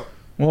favorite hero.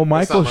 Well,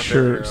 Michael not my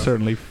favorite hero.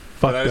 certainly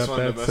But I fucked just up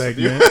wanted that to mess with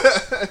you.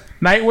 segment.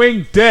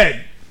 Nightwing,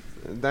 dead.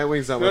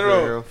 Nightwing's not my No, favorite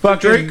no. hero.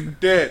 Fucking Drake,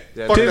 dead.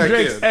 Yeah, Fuck Tim that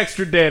Drake's kid.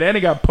 extra dead, and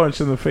he got punched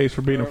in the face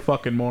for being a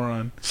fucking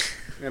moron.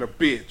 And a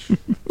bitch.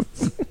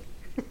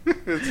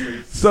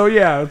 So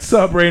yeah, what's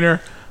up,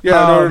 Rainer?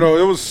 Yeah, no.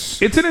 It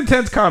was... It's an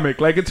intense comic.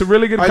 Like, it's a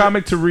really good I-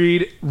 comic to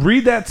read.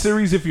 Read that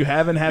series if you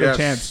haven't had Yes. a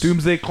chance.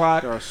 Doomsday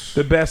Clock, Yes.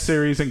 the best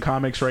series in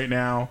comics right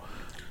now.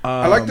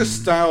 I like the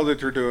style that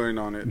they're doing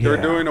on it. They're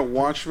yeah. doing a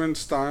Watchmen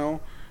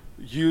style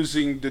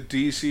using the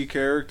DC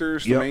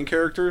characters, the Yep. main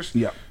characters.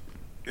 Yep.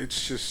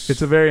 It's just...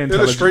 It's a very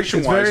intelligent.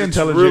 Illustration-wise, it's very it's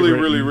intelligent really,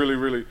 written.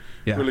 really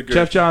Yeah. really good.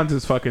 Jeff Johns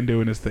is fucking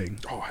doing his thing.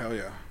 Oh, hell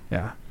yeah.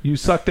 Yeah. You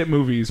sucked at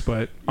movies,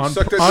 but on,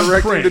 Sucked at on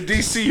directing print. the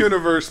DC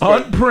universe.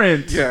 But On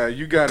print. yeah,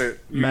 you got it.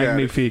 You got it.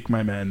 Magnifique,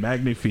 my man.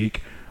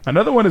 Magnifique.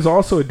 Another one is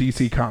also a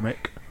DC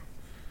comic.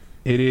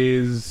 It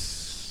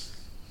is...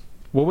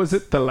 What was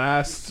it? The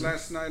Last...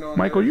 Last night on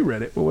Michael, Earth. you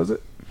read it. What was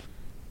it?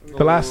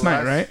 The Last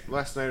Night, right?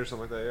 Last night or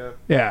something like that,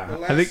 Yeah. The I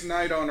last think...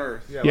 night on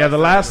Earth. Yeah, The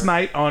Last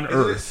Night on Isn't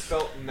it Earth.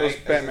 spelled Those night as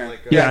in Batman. like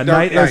Yeah, Dark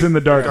Night as Knight. in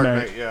the Dark Dark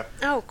Knight. Knight, yeah.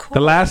 Oh, cool.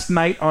 The Last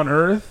Night on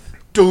Earth.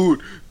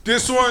 Dude,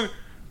 this one...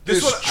 This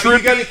is one, trippy.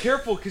 you gotta be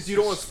careful because you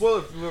don't want to spoil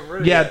it if you haven't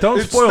read it Yeah, yet. don't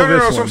It's, spoil no,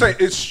 this that's one. what I'm saying.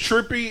 It's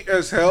trippy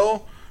as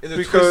hell And the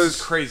twist because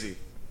is crazy.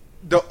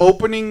 the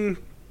opening...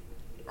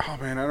 Oh,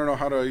 man, I don't know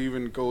how to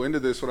even go into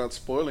this without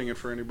spoiling it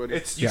for anybody.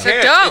 It's you Yeah.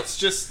 can't. Dope. It's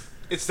just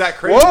it's that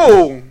crazy.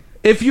 Whoa!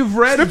 If you've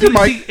read Snip your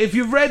mic. if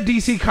you've read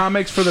DC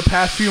Comics for the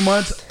past few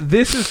months,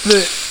 this is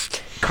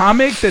the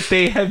comic that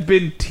they have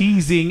been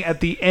teasing at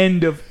the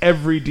end of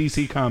every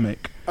DC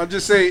comic. I'll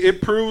just say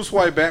it proves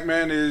why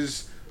Batman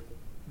is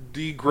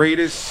the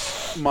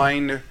greatest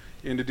mind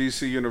in the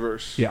DC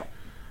universe. Yeah.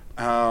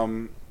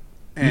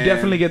 You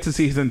definitely get to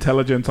see his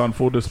intelligence on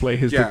full display,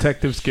 his Yeah.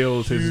 detective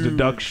skills, his Huge.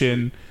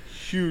 deduction.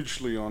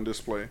 hugely on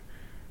display.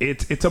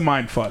 It's a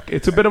mind fuck.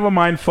 It's a bit of a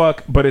mind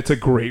fuck, but it's a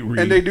great read.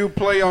 And they do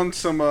play on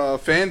some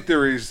fan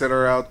theories that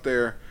are out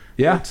there.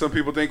 Yeah. That some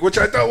people think, which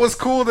I thought was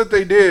cool that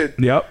they did.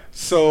 Yep.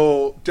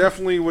 So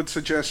definitely would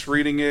suggest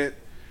reading it,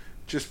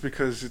 just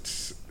because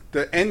it's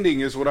the ending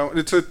is what I.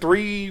 It's a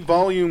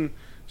 3-volume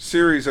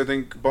series. I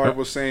think Barb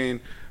was saying.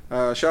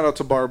 Shout out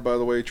to Barb, by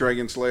the way,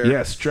 Dragon's Lair.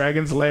 Yes,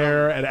 Dragon's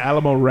Lair at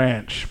Alamo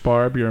Ranch.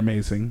 Barb, you're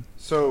amazing.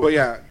 So, But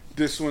yeah,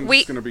 this one's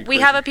We gonna be. we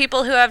crazy. have a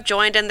people who have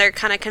joined and they're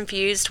kind of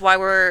confused why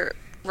we're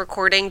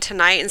recording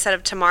tonight instead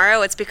of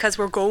tomorrow. It's because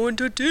we're going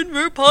to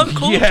Denver Pop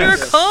Culture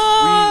Yes.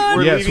 Con.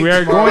 We're Yes, leaving we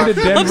are tomorrow. going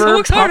to I'm so Denver Pop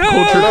excited.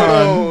 Culture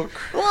Con.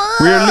 Oh,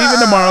 We are leaving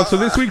tomorrow, so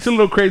this week's a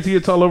little crazy.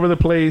 It's all over the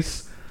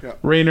place. Yeah.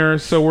 Rainer,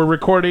 so we're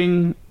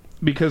recording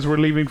because we're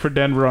leaving for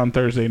Denver on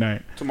Thursday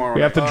night. tomorrow.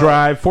 We have to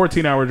drive,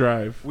 14-hour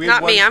drive. we had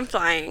Not me, one- I'm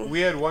flying.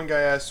 We had one guy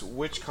ask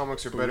which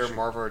comics are better,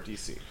 Marvel or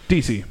DC.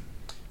 DC.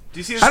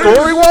 DC is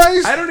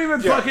Story-wise, I don't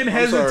even Yeah, fucking I'm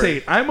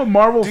hesitate. I'm a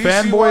Marvel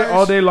fanboy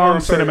all day long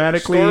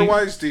cinematically.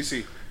 Story-wise,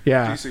 DC.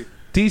 Yeah. DC.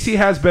 DC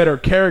has better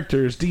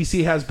characters.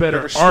 DC has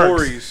better Better arcs.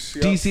 stories,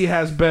 yeah. DC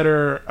has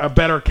a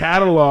better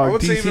catalog. I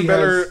would say DC even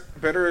has-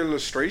 better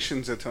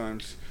illustrations at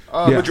times.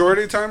 Yeah.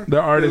 Majority of the time,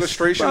 The artists,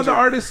 illustrations. well, the are-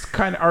 artists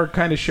are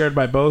kind of shared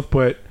by both,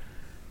 but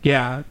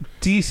yeah,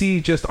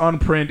 DC just on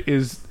print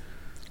is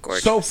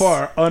Gorgeous. so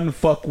far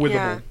unfuckwithable.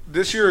 Yeah.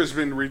 This year has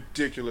been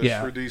ridiculous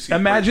Yeah. for DC.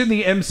 Imagine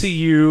the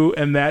MCU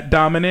and that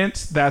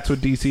dominance. That's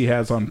what DC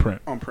has on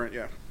print. on print,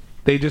 yeah.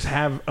 They just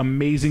have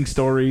amazing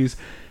stories,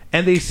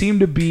 and they seem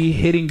to be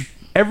hitting.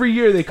 Every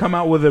year they come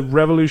out with a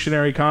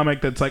revolutionary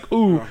comic that's like,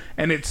 ooh, Yeah.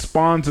 and it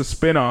spawns a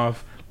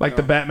spin-off, like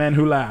the Batman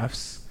Who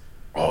Laughs,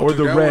 Oh, or dude,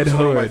 the that Red was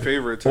Hood, one of my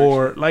favorites.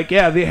 or Actually. like,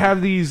 yeah, they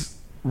have these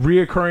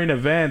reoccurring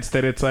events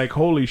that it's like,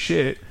 holy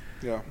shit,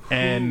 yeah.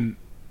 and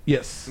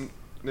yes.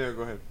 No,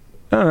 go ahead.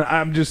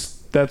 I'm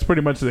just, that's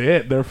pretty much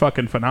it. They're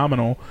fucking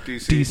phenomenal.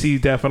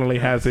 DC definitely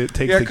has it,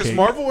 takes Yeah, the because cake.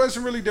 Marvel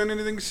hasn't really done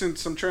anything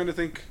since. I'm trying to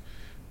think.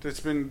 That's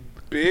been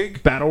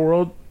big. Battle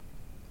World,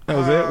 that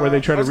was it, where they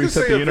try I to was gonna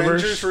reset say the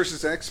universe. Avengers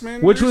versus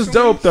X-Men, Which was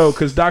recently. dope though,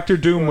 because Doctor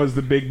Doom was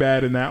the big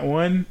bad in that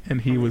one,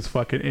 and he was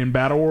fucking in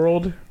Battle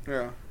World.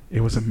 Yeah.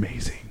 It was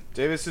amazing.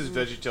 Davis says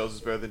VeggieTales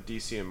is better than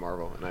DC and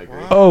Marvel, and I agree.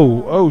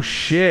 Oh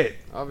shit!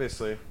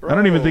 Obviously. I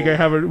don't even think I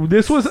have a.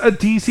 This was a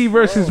DC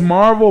versus Bro.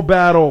 Marvel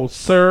battle,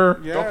 sir.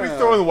 Yeah. Don't be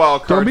throwing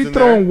wild cards Don't be in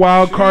throwing there.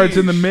 wild cards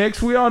in the Jeez.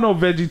 mix. We all know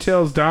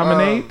VeggieTales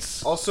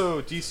dominates.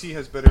 Also, DC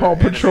has better Paw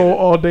Patrol animated-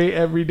 all day,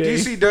 every day.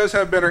 DC does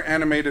have better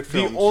animated The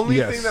films. only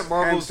Yes. thing that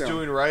Marvel's Hands down.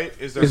 doing right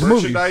is their Is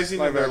movies. merchandising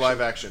Live and their action.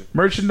 live action.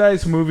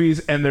 Merchandise, movies,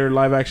 and their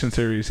live action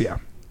series. Yeah,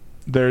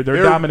 they're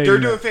They're dominating.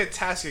 doing that.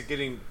 fantastic at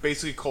getting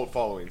basically cult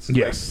followings.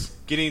 Yes. Like,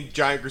 getting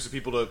giant groups of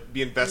people to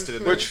be invested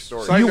in their Which-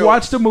 story. side You note-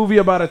 watched a movie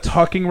about a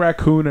talking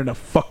raccoon and a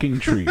fucking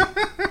tree,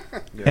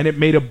 and it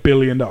made $1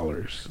 billion.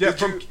 Yeah,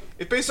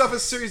 it's based off a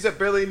series that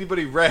barely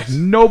anybody read.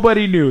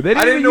 Nobody knew. They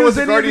I didn't didn't even know what use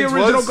the any of the Guardians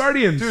original was.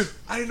 Guardians. Dude,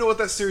 I didn't know what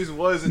that series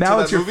was until Now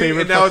that it's your movie,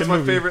 favorite and now it's fucking my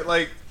movie. favorite.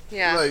 Like,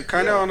 Yeah. like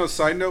Kind of yeah. on a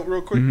side note,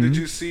 real quick, Mm-hmm. did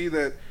you see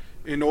that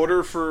in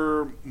order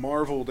for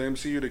Marvel, the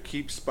MCU, to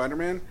keep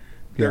Spider-Man,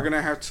 they're Yeah.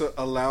 gonna have to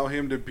allow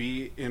him to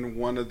be in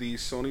one of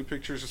these Sony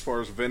pictures, as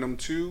far as Venom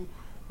 2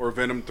 or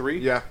Venom 3.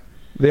 Yeah.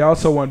 They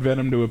also want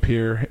Venom to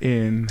appear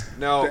in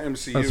Now, The a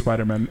MCU.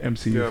 Spider-Man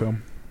MCU Yeah.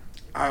 film.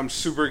 I'm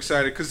super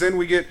excited because then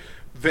we get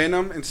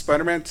Venom and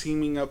Spider-Man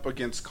teaming up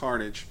against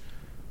Carnage.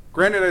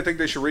 Granted, I think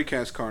they should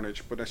recast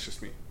Carnage, but that's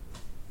just me.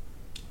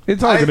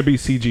 It's all I- going to be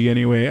CG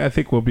anyway. I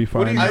think we'll be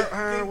What do fine. you,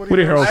 I- what do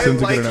Woody you- Harrelson's I a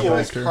good like enough him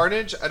as actor.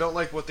 Carnage. I don't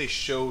like what they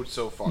showed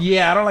so far.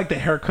 Yeah, I don't like the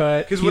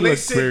haircut. Because He when they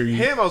looked said very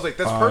him, I was like,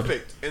 "That's odd.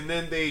 perfect." And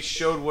then they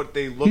showed what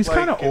they look He's like.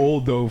 kind of and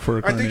old though for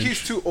I Carnage. think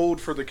he's too old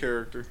for the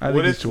character. I think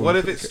What he's if too old what for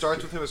if the it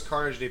starts with him as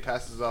Carnage and he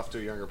passes off to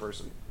a younger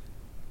person?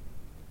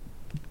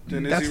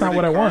 Then is That's he not really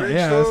what I want. Carnage,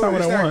 Yeah, that's though? not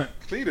what Is I that want.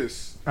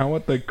 Cletus. I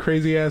want the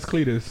crazy ass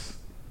Cletus.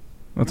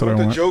 That's You what I want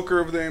want. the Joker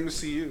of the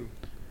MCU,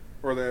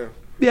 or the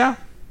Yeah,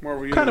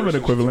 Marvel kind of an Universe.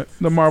 equivalent.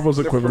 The Marvel's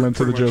They're equivalent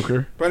to the pretty much-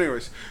 Joker. But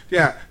anyways,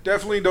 yeah,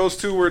 definitely those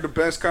two were the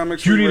best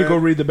comics. You we need to read. go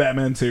read the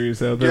Batman series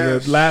though. The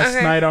Yes. Last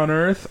Okay. Night on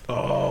Earth.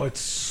 Oh, it's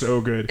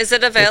so good. Is it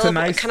It's a available?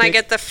 nice Can I thick-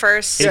 get the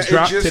first? Yeah, It it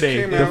dropped just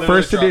today. came The out.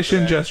 first Literally edition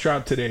dropped today. just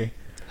dropped today.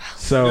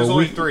 So There's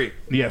only we- 3.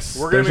 Yes,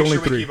 We're gonna there's make only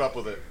sure we 3. keep up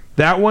with it.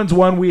 That one's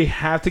one we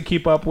have to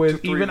keep up with,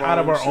 It's a even out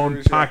of our 3-volume own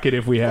series, yeah. pocket.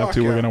 If we have Fuck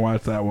to, we're yeah. gonna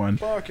watch that one.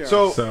 Fuck yeah.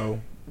 So, So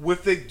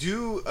if they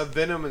do a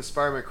Venom and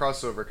Spider-Man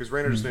crossover, because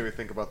Rainer just made me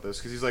think about this,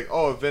 because he's like,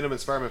 "Oh, a Venom and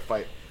Spider-Man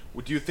fight."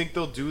 Would you think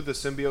they'll do the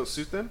symbiote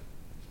suit then?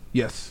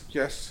 yes,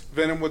 yes,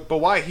 Venom with But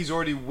why? He's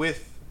already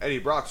with Eddie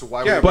Brock, so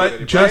why Yeah, would he with but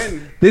Eddie just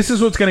Brock? this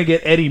is what's gonna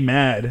get Eddie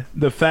mad: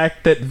 the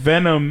fact that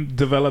Venom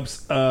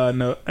develops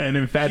an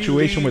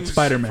infatuation with leaves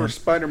Spider-Man. for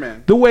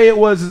Spider-Man. The way it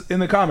was in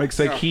the comics,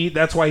 like Yeah.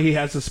 that's why he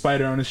has the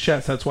spider on his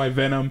chest. That's why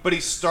Venom. But he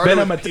started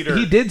Venom. with Peter.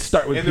 He did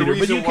start with and Peter, the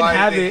but reason you can why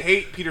have they it.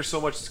 hate Peter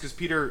so much is because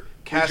Peter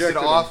casted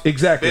Rejected him. off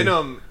Exactly.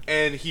 Venom,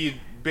 and he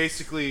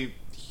basically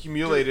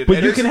accumulated. But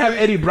and you it's- can have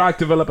Eddie Brock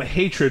develop a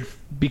hatred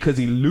because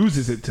he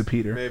loses it to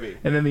Peter. Maybe.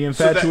 And then the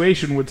So that-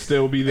 infatuation would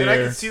still be there. And I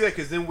can see that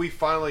because then we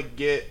finally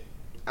get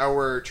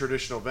our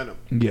traditional Venom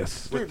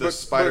Yes. with Dude, the but-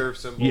 spider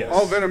symbol. Yes.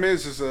 All Venom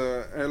is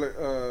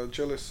a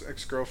jealous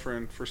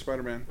ex-girlfriend for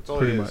Spider-Man. That's all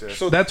Pretty it much. is. Yeah.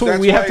 So That's what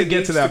we have why to it get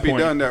needs to that be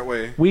point. done that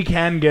way. We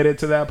can get it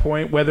to that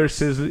point. Whether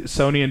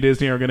Sony and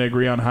Disney are going to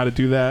agree on how to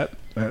do that,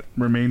 that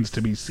remains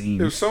to be seen.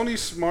 If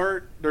Sony's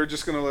smart, they're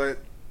just gonna let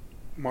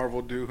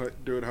Marvel do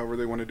it however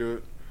they want to do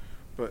it.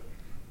 But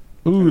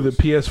Ooh, the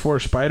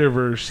PS4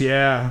 Spider-Verse,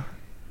 yeah.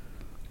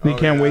 We Oh,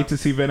 can't yeah. wait to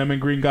see Venom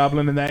and Green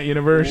Goblin in that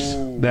universe.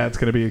 Ooh. That's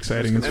going to be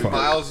exciting as And fuck.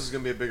 Miles is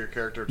going to be a bigger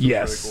character. Which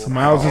Yes, is really cool.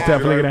 Miles is dude,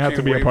 definitely I going to have can't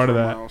to be a wait part of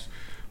for that. Miles.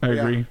 I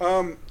Yeah. agree.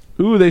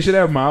 Ooh, they should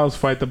have Miles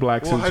fight the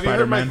black Well, suit have you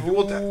heard my? Spider-Man.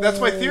 Well, that's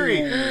my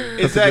theory.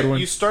 That's Is a good that one.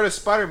 you start as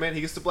Spider-Man,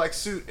 he gets the black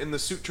suit, and the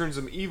suit turns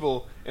him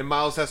evil, and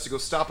Miles has to go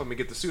stop him and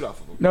get the suit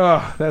off of him.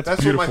 No, that's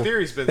That's beautiful. what my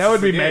theory's been That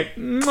would since be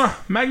the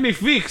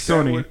magnifique, That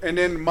Sony. would- and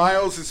then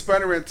Miles and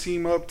Spider-Man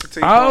team up to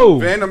take Oh.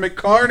 on Venom and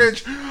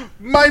Carnage.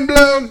 Mind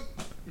blown.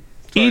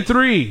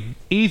 E3,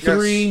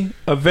 E3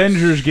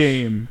 Avengers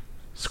game.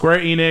 Square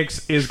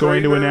Enix is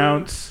going to Trailer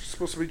announce.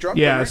 Supposed to be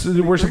dropping. Yeah, right?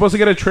 so we're supposed to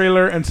get a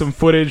trailer and some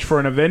footage for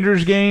an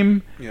Avengers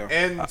game. Yeah.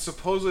 And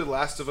supposedly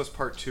Last of Us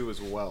Part 2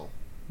 as well.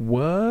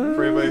 What?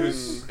 For anybody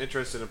who's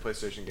interested in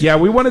PlayStation games. Yeah,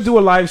 we want to do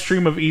a live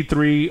stream of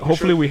E3.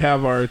 Hopefully, we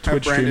have our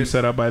Twitch stream Brandon.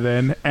 set up by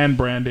then, and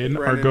Brandon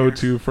our Brandon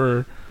go-to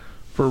for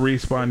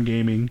Respawn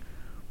Gaming.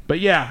 But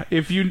yeah,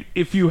 if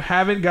you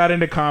haven't got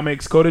into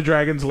comics, go to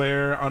Dragon's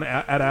Lair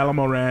at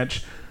Alamo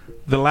Ranch.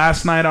 The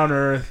Last Night on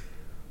Earth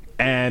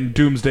and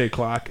Doomsday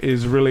Clock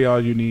is really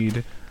all you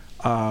need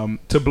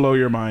to blow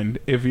your mind.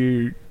 If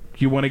you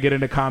want to get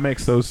into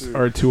comics, those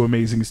are two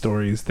amazing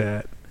stories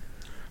that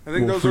I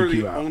think will those are freak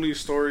you the out. only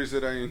stories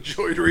that I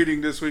enjoyed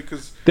reading this week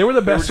because they were the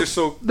they were best. just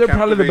so They're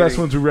probably the best captivating.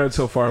 ones we read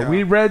so far. Yeah.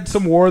 We read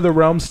some War of the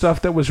Realms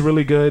stuff that was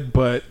really good,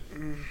 but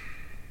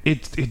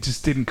it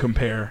just didn't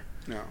compare.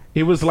 No.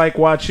 It was like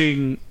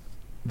watching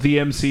the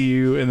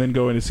MCU and then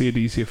going to see a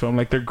DC film.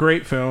 Like, they're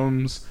great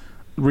films.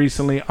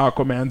 Recently,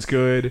 Aquaman's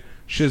good.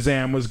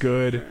 Shazam was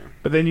good. Yeah.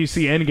 But then you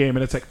see Endgame and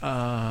it's like, oh.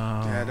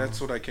 Yeah, that's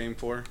what I came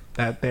for.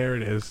 There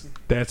it is.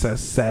 That's a I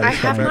satisfying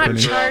have not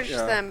finish. charged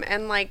Yeah. them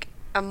in like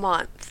a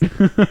month.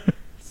 God,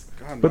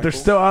 But they're Michael.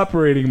 still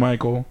operating,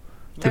 Michael.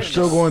 They're They're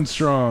still just- going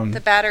strong. The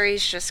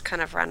batteries just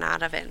kind of run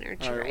out of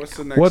energy All right, right what's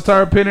now. the next? What's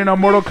our opinion on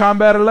Mortal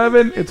Kombat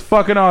 11? It's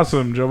fucking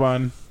awesome,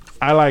 Jovan.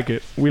 I like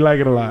it. We like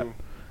it a lot. Ooh.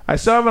 I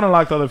still haven't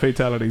unlocked all the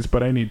fatalities,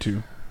 but I need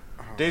to.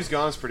 Days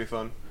Gone's pretty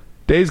fun.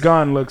 Days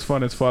Gone looks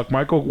fun as fuck.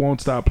 Michael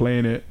won't stop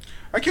playing it.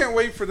 I can't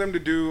wait for them to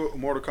do a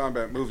Mortal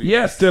Kombat movie.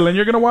 Yes, Dylan,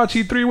 you're gonna watch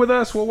E3 with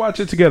us. We'll watch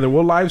it together.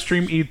 We'll live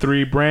stream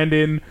E3.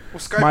 Brandon, We'll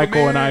Skype him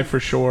Michael, and in. I for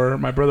sure.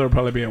 My brother will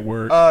probably be at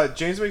work.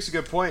 James makes a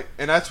good point,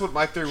 and that's what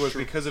my theory was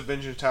because of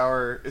Vengeance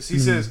Tower. Is he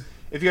Mm-hmm. says,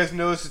 if you guys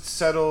notice, it's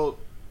settled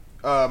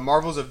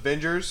Marvel's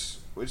Avengers,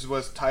 which is what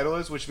its title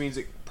is, which means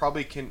it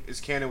probably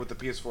is canon with the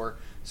PS4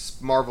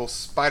 Marvel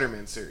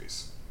Spider-Man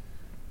series.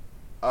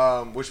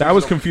 Which That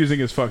was confusing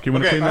as fuck. You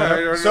want to Okay, clean that I up?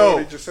 don't know So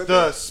what he just said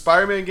the there.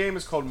 Spider-Man game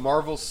is called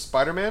Marvel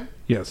Spider-Man,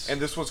 Yes.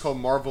 and this one's called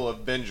Marvel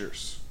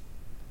Avengers.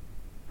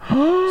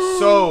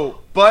 So,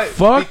 but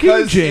Fucking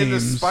because in the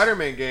James.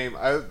 Spider-Man game,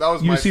 that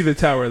was You my, see the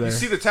tower there. you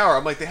see the tower.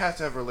 I'm like, they have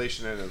to have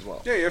relation in it as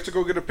well. Yeah, you have to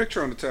go get a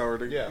picture on the tower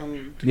to, Yeah.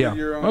 to Yeah. get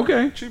your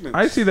Okay. achievements.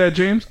 I see that,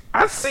 James.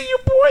 I see you,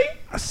 boy.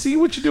 I see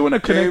what you do in a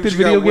connected James, you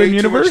got video way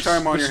game too much universe.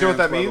 time on But your you know what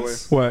hands, that by the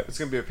means? What? It's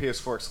gonna be a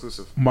PS4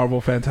 exclusive. Marvel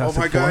way. Fantastic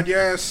Oh my Four. God,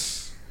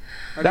 yes.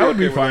 I'd That would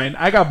be okay with fine.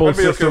 I got both I'd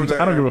be okay with systems.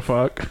 that, I don't yeah. give a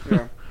fuck.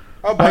 Yeah.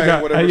 I'll buy I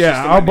got, whatever yeah,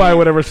 system I'll I buy need.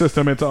 whatever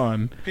system it's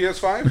on.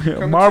 PS5?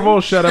 Coming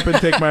Marvel, soon? shut up and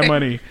take my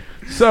money.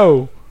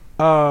 So,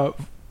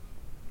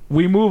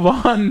 we move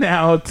on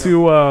now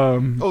to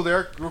Oh, they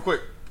are real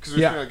quick because we're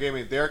Yeah. talking about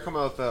gaming. They are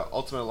coming out with the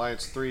Ultimate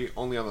Alliance 3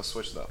 only on the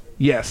Switch though.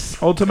 yes,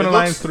 Ultimate It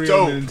Alliance looks 3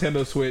 on the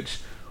Nintendo Switch.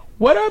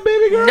 What up,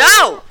 baby girl?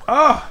 No!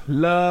 Oh,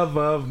 love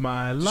of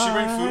my life. she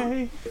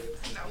bring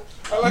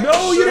I like No,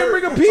 the you didn't shirt.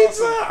 bring a That's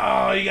pizza. awesome.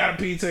 Oh, you got a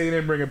pizza. You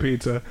didn't bring a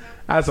pizza.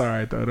 That's all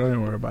right though. Don't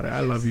even worry about it.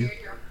 I love you.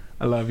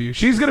 I love you.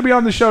 She's gonna be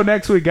on the show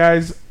next week,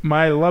 guys.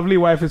 My lovely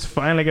wife is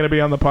finally gonna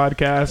be on the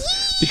podcast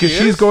because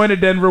she's going to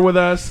Denver with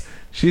us.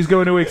 She's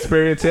going to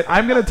experience it.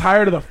 I'm gonna tie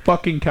her to the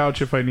fucking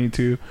couch if I need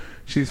to.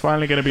 She's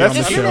finally gonna be on the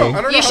That's I just- don't know. I show.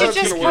 don't know You how should that's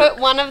just gonna work.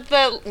 put one of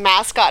the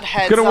mascot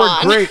heads It's gonna work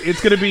on. great.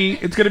 It's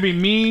gonna be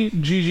me,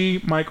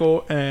 Gigi,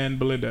 Michael, and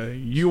Belinda.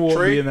 You will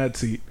Trey? be in that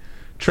seat.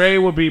 Trey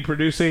will be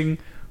producing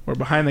or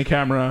behind the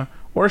camera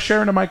or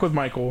sharing a mic with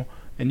Michael,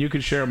 and you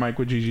can share a mic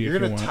with Gigi You're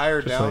if you gonna want. tie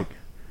her Just down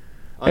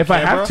on if I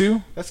have camera?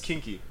 to. That's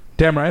kinky.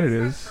 Damn right it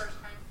is.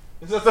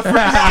 Is that the first?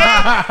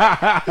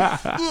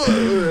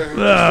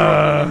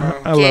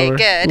 I love her.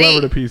 Giggity. Love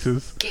her to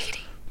pieces. Giggity.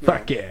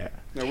 Fuck yeah.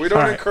 No, we don't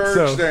All right, encourage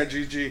so- that,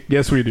 GG.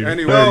 Yes, we do.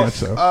 Anyway. Very Well, much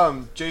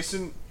so.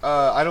 Jason,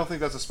 I don't think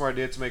that's a smart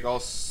idea to make all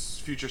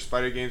future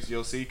Spider games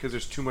DLC because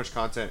there's too much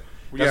content.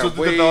 That's Yeah, what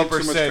the way developer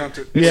too much said.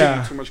 content.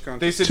 Yeah. Too much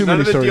content. They said Too none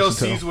many of the stories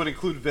to DLCs tell. would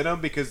include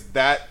Venom because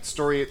that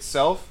story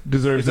itself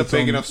Deserves is a its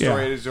big own- enough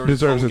story. yeah, It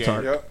deserves own its game.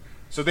 arc. Yep.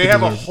 So they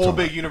have a deserves whole so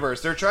big much.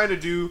 universe. They're trying to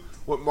do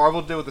what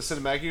Marvel did with the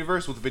cinematic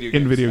universe with video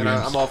games. In video and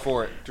games. I'm all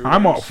for it. Dude,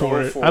 I'm all so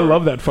for it. I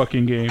love that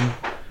fucking game.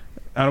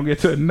 I don't get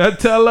to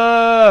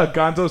Nutella.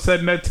 Gonzo said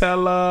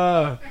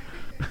Nutella.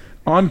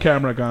 On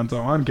camera,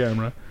 Gonzo. On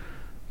camera.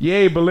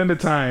 Yay, Belinda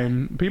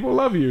time. People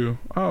love you.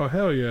 Oh,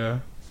 hell yeah.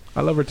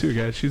 I love her too,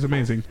 guys. She's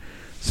amazing.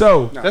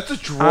 So, That's a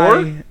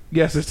drawer?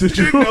 yes, it's a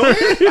drawer.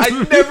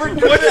 I never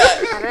knew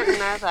that. I didn't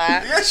know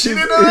that. Yeah, she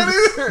didn't know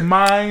that either.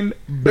 Mind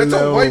blown.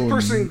 That's a white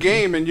person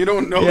game, and you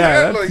don't know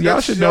Yeah, that. Like, y'all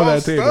that's should know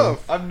y'all's that too.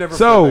 stuff. I've never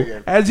So, played that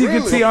game. as you can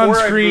Really? see on Before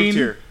I moved screen,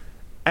 here.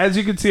 as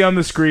you can see on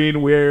the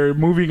screen, we're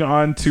moving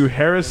on to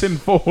Harrison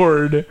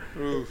Ford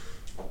Oof.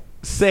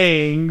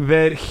 saying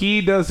that he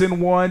doesn't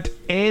want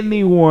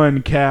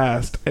anyone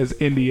cast as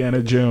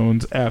Indiana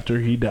Jones after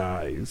he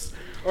dies.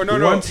 Oh no,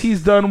 Once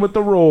he's done with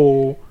the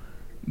role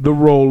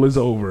is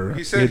over.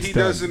 He said It's he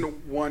done.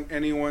 doesn't want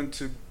anyone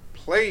to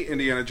play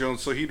Indiana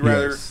Jones, so he'd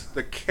rather Yes.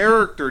 the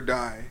character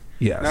die.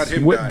 Yes. not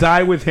him Wi- die.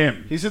 die with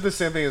him. He said the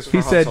same thing as for He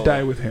Han said Solo.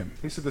 die with him.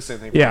 He said the same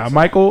thing. For Yeah, Han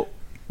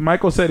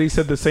Michael said he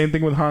said the same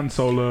thing with Han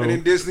Solo. And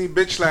then Disney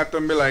bitch slapped him,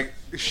 and be like,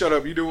 "Shut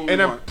up, you do what And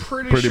we I'm want."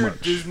 pretty Pretty sure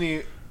much.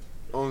 Disney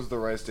owns the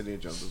rights to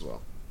Indiana Jones as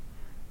well.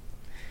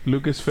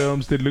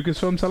 Lucasfilms, did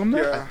Lucasfilm tell him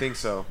that? Yeah. I think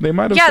so. They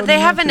might have Yeah, said they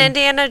that have an too.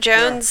 Indiana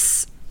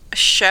Jones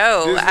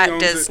show Disney at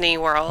owns it. Disney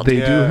World. They do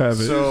Yeah, have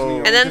it. So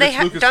And and then they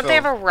it's don't they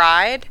have Lucasfilm. a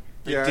ride?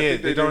 They Yeah, I did.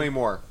 think They they don't do.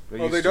 anymore. Oh,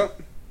 used they to. don't.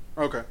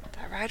 Okay.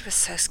 That ride was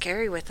so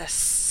scary with a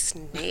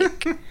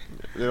snake.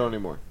 They don't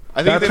anymore.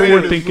 I think That's they what made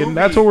we're a thinking. movie.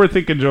 That's what we're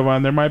thinking,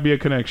 Jovan. There might be a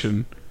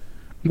connection.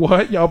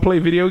 What? Y'all play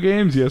video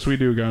games? Yes, we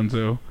do,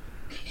 Gonzo.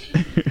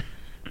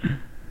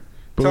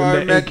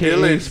 Belinda, Matt aka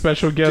Dillon.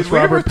 special guest Did we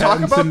ever Robert talk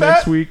Pattinson about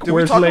next that? week. Did we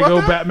Where's talk about Lego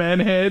that? Batman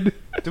head?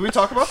 Did we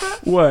talk about that?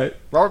 What?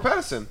 Robert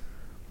Pattinson.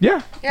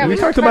 Yeah, Yeah, we we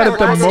talked talked about about it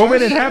the it last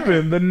moment it week.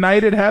 happened, the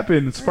night it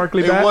happened.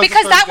 Sparkly It Bat. was-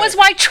 Because that Thursday. was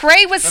why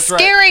Trey was That's right.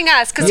 scaring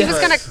us, because he was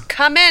That's going to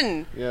come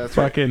in. Yeah, that's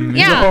right. Fucking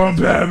Yeah.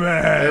 oh,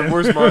 Batman. And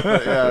where's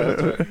Martha? Yeah,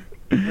 that's right.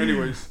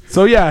 Anyways,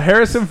 So yeah,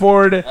 Harrison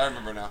Ford. I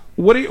remember now.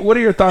 What are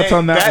your thoughts Hey,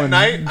 on that one?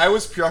 night, I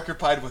was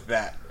preoccupied with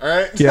that. All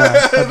right. Yeah,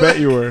 I bet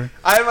you were.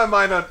 I had my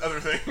mind on other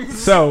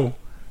things. So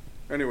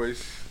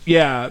anyways,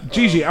 yeah,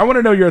 Gigi, I want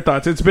to know your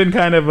thoughts. It's been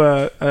kind of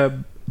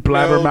a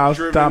blabbermouth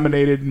Male-driven.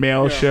 dominated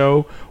male Yeah.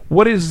 show.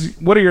 What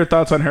are your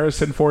thoughts on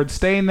Harrison Ford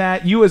staying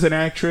that? You as an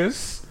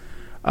actress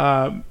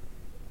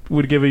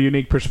would give a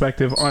unique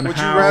perspective on would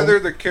how. you rather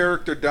the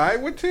character die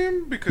with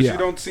him because Yeah. you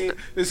don't see?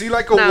 Is he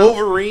like a No.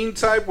 Wolverine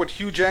type with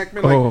Hugh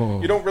Jackman? Like Oh.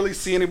 you don't really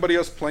see anybody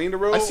else playing the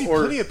role. I see or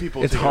plenty of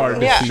people. It's do hard that.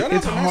 to Yeah. see. Shut up,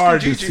 It's I'm asking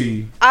hard to Gigi.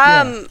 see.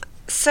 Yeah.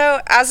 So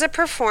as a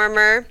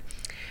performer,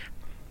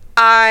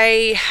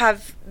 I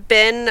have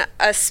been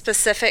a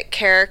specific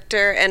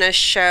character in a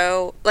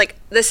show. Like,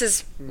 this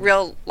is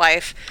real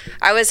life.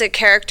 I was a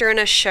character in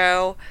a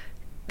show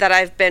that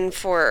I've been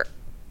for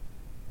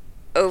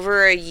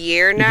over a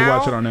year You now. can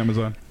watch it on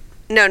Amazon.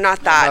 No,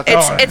 not that.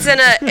 Not It's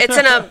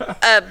in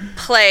a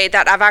play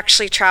that I've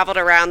actually traveled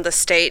around the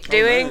state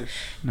doing. nice.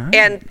 Nice.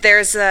 And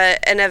there's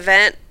an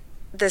event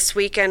this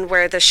weekend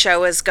where the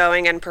show is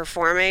going and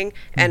performing,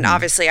 and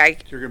obviously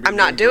You're gonna be I'm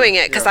not doing doing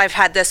it, it because yeah. I've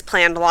had this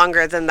planned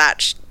longer than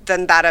that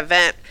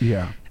event.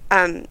 Yeah.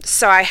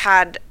 So I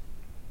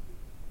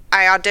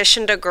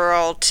auditioned a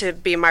girl to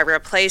be my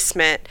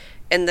replacement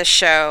in the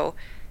show,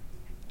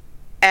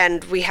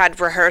 and we had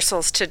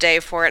rehearsals today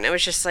for it, and it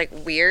was just like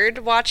weird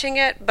watching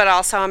it, but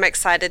also I'm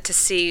excited to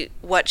see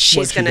what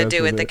she's she going to does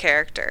do with with the it.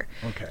 character.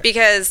 Okay.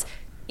 Because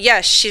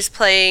yes, she's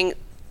playing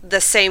the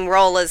same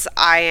role as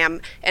I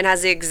am and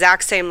has the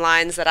exact same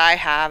lines that I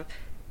have,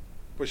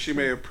 But she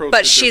may approach.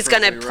 but it she's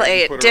going to differently, play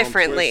right? it Put her own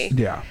differently. twist.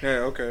 Yeah. Yeah.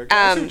 Okay.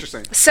 I see what you're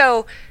saying.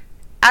 So,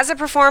 as a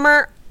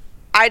performer,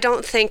 I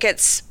don't think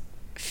it's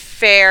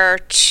fair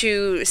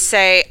to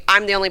say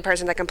I'm the only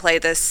person that can play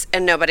this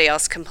and nobody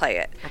else can play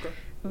it. Okay.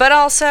 But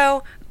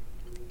also,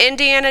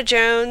 Indiana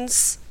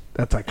Jones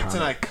That's iconic. It's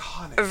an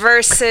iconic.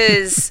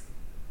 versus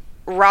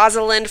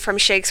Rosalind from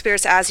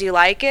Shakespeare's As You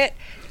Like It,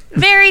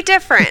 very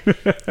different. Very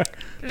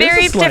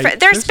There's a slight- different.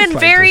 there's There's a been slight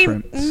very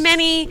difference.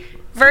 many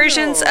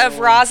versions of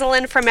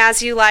Rosalind from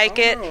As You Like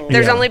It. Oh.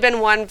 There's Yeah. only been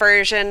one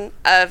version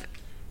of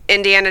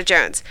Indiana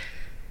Jones.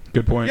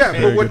 Good point. Yeah,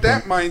 Very but with good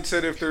that point.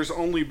 mindset, if there's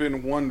only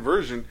been one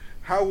version,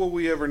 how will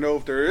we ever know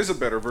if there is a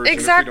better version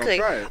Exactly. if we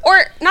don't try it?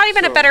 Or not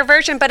even So- a better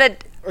version, but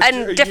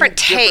a different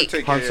take,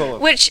 Han yeah, Solo.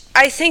 which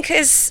I think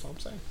is I'm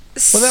saying.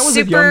 Well, that was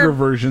a younger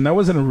version. That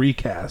wasn't a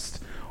recast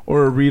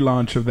or a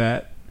relaunch of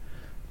that.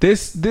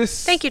 This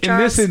Thank you, in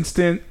this Charles.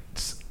 instance,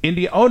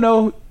 Oh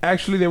no,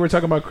 actually, they were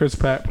talking about Chris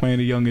Pratt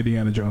playing a young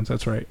Indiana Jones.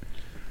 That's right.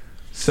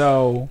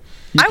 So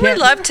you I would can't-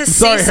 love to I'm see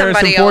sorry,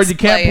 somebody Harrison Ford, else you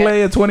can't play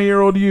play a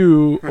 20-year-old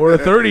you or a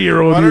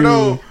 30-year-old I you. don't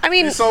know. I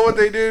mean- you saw what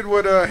they did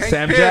with Hank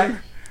Sam Pym.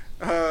 Jack?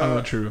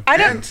 Oh, true. I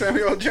And don't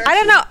Samuel Jackson. I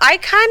don't know.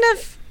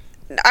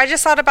 I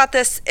just thought about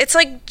this. It's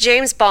like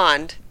James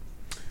Bond.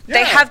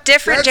 They Yeah, have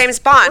different that's James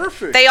Bond.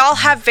 perfect. They all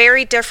have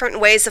very different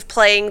ways of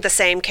playing the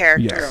same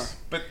character. Yes.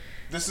 But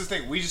this is the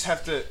thing. We just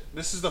have to.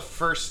 This is the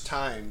first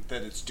time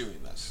that it's doing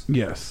this.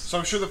 Yes. So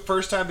I'm sure the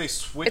first time they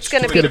switch It's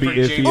gonna to be- a It's gonna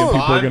be different iffy James and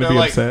people are Bond, gonna they're be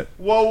like, upset.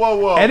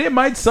 Whoa. And it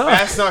might suck.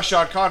 That's not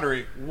Sean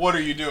Connery. What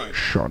are you doing?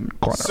 Sean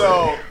Connery.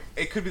 So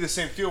it could be the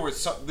same feel where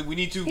it's we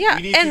need to Yeah,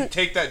 we need to and-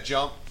 take that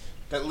jump,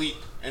 that leap.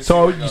 And see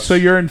where it goes. So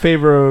you're in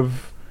favor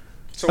of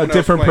Someone a else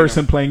different playing person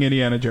him. playing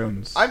Indiana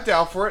Jones? I'm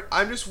down for it.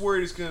 I'm just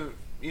worried it's gonna.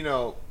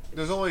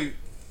 There's only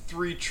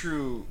 3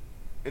 true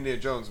Indiana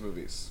Jones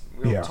movies.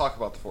 We don't Yeah. talk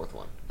about the 4th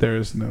one. There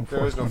is no.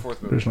 There is no one.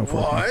 fourth movie. There's no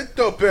fourth one. What?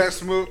 The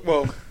best movie?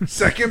 Well,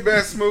 second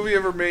best movie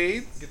ever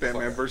made.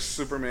 Batman vs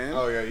Superman.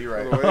 Oh yeah, you're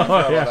right. By the way. I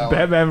forgot Oh yeah, about that one.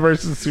 Batman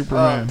versus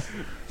Superman,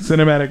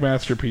 cinematic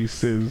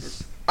masterpiece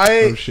is.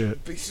 I Oh shit.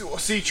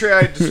 see, Trey.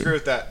 I disagree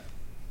with that.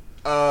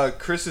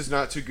 Chris is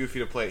not too goofy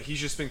to play. He's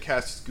just been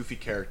cast as goofy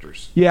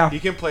characters. Yeah. He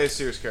can play a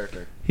serious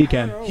character. He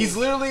can. He's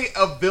literally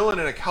a villain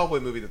in a cowboy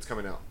movie that's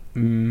coming out. So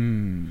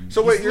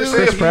wait, He's you're literally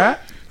saying Chris Pratt.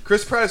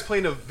 Chris Pratt is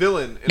playing a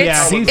villain in Yeah,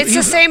 a cowboy he's- movie. It's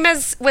the same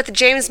as with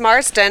James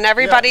Marsden.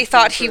 Everybody Yeah,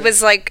 thought that's he right.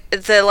 was like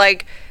the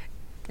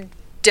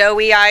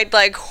doughy-eyed,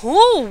 like,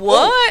 who,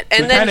 what? He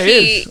And then kinda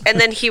he, is. and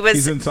then he He's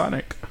was in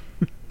Sonic.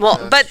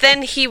 well, but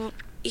then he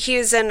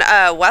was in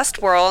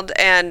Westworld,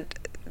 and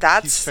He's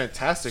that's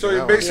fantastic. So in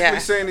you're that one. basically Yeah.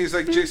 saying he's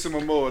like Jason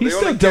Momoa. He's They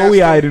still only cast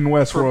doughy-eyed him in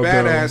Westworld, for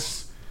though.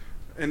 badass,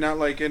 and not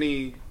like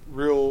any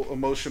real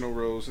emotional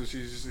roles.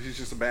 He's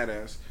just a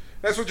badass.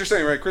 That's what you're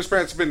saying, right? Chris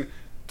Pratt's been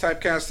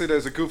typecasted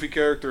as a goofy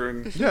character,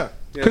 and Yeah.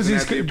 he Because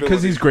hasn't had the he's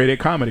ability. great at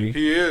comedy.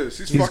 He is.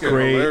 He's He's fucking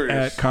great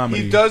hilarious. at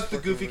comedy. He does the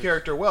goofy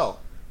character well.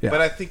 Yeah.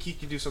 But I think he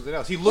can do something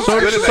else. He looks So,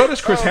 good at so that.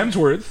 does Chris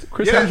Hemsworth.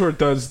 Chris Yeah. Hemsworth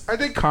does I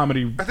think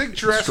comedy. I think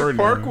Jurassic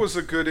extraordinary. Park was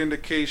a good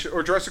indication,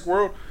 or Jurassic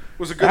World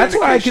was a good That's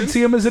indication. why I can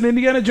see him as an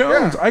Indiana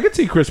Jones. Yeah. I could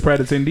see Chris Pratt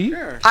as Indy.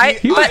 Yeah.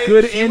 He was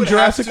good he in would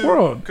Jurassic have to-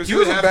 World. Because He he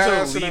would was a have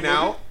badass to in lean that movie.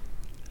 out.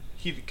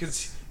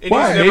 Because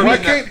Why? never Why Maybe- been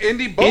that- can't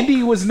Indy bulk?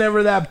 Indy was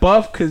never that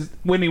buff because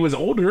when he was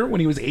older, when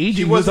he was aging,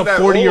 he was a wasn't that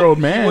 40-year-old old.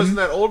 man. He wasn't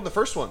that old in the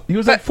first one. He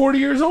was like 40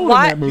 years old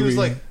Why- in that movie. He was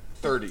like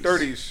 30s.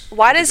 30s.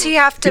 why does he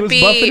have to He was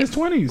be? buff in his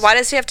 20s. Why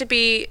does he have to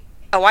be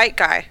a white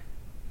guy?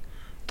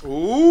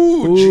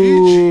 Ooh, Gigi.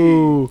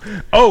 Ooh.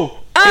 Oh,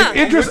 if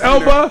Idris I'm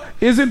with you Elba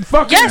isn't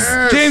fucking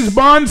Yes. James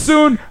Bond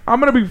soon, I'm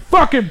gonna be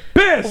fucking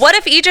pissed. What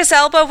if Idris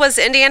Elba was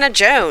Indiana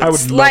Jones? I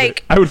would love like,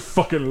 it. I would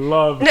fucking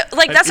love. No,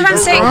 like, an that's what I'm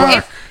Idris saying. Elba.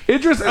 If-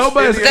 Idris Elba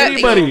as Indiana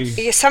anybody.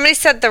 Jones. somebody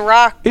said The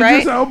Rock, right?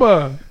 Idris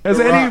Elba as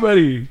The Rock.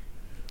 anybody.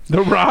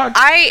 The Rock.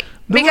 I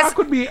The because Rock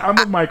would be. I'm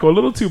with Michael. A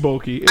little too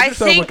bulky. I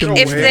Idris Elba think can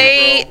if win.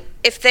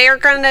 they are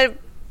gonna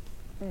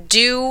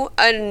do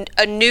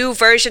a new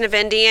version of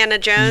Indiana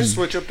Jones,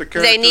 Switch up the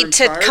character they need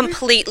to entirely?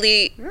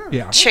 completely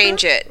Yeah.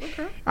 change it.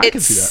 I can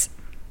see that.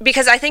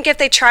 Because I think if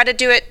they try to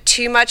do it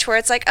too much, where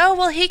it's like, oh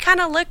well, he kind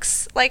of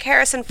looks like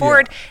Harrison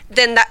Ford,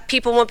 then that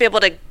people won't be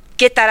able to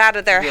get that out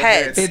of their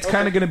heads. It's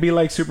kind of going to be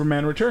like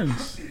Superman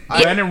Returns.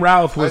 Brandon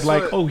Routh was I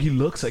like, swear- "Oh, he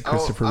looks like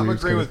Christopher I'm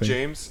Reeves." agreeing kind of with thing.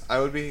 James. I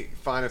would be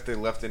fine if they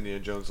left Indiana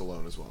Jones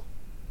alone as well.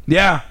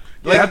 Yeah,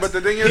 Yeah, That's- but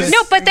the thing is, No,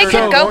 but they they're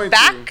can not go going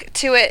back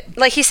to it,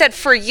 like he said,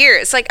 for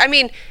years. Like, I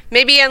mean,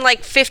 maybe in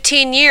like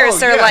 15 years,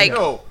 they're yeah, like,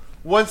 no.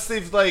 Once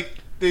they've like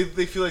they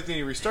feel like they need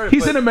to restart it.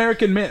 he's but an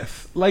American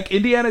myth. Like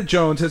Indiana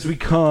Jones has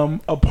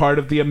become a part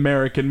of the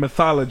American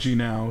mythology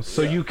now,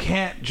 so you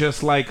can't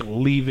just like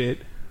leave it.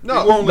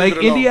 no, It won't leave Like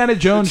it alone. Indiana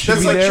Jones should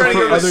that's be like there trying to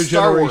for go to other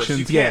Star Wars. generations.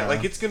 You can't. Yeah,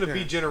 Like it's gonna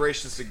be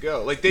generations to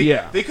go. Like they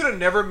Yeah. they could have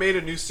never made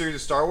a new series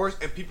of Star Wars,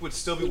 and people would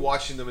still be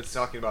watching them and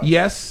talking about it.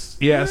 yes,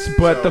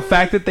 but the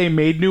fact that they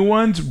made new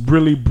ones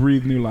really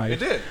breathed new life. It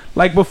did.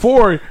 Like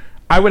before,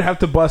 I would have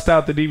to bust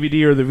out the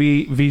DVD or the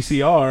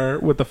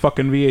VCR with the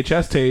fucking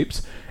VHS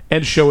tapes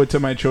and show it to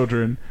my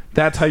children.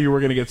 That's how you were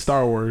going to get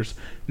Star Wars.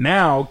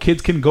 Now,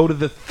 kids can go to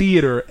the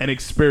theater and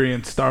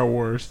experience Star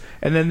Wars.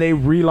 And then they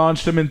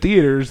relaunched them in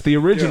theaters, the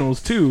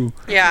originals too.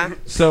 yeah.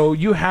 So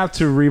you have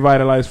to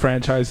revitalize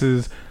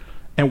franchises.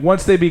 And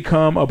once they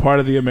become a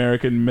part of the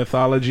American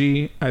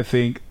mythology, I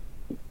think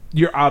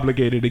you're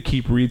obligated to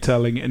keep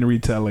retelling and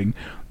retelling.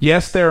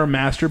 Yes, there are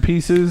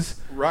masterpieces,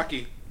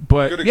 Rocky.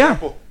 but Good yeah,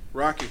 example.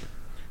 Rocky.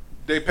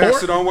 They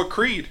passed Or- it on with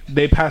Creed.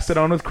 they passed it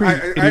on with Creed.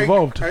 It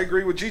evolved. I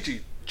agree with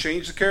Gigi.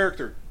 Change the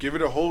character. Give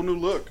it a whole new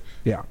look.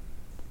 Yeah.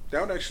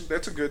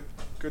 That's a good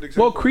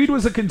example. Well, Creed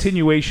was a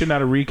continuation,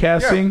 not a Yeah,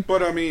 recasting.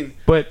 but I mean,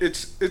 But-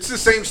 it's the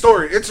same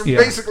story. It's Yeah.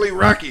 basically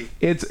Rocky.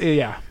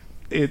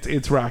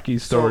 It's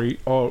Rocky's story,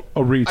 all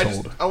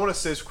retold. I want to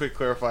say this quick,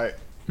 clarify.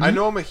 I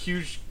know I'm a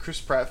huge Chris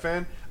Pratt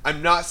fan.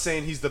 I'm not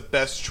saying he's the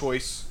best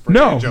choice for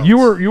No, Indiana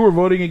Jones. you were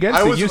voting against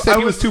it. You said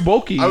he was too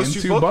bulky I was and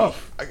too too bulky.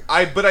 buff.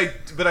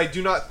 But I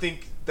do not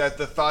think that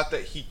the thought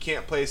that he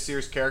can't play a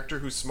serious character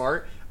who's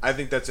smart. I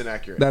think that's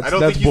inaccurate. That's- I don't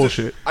that's think he's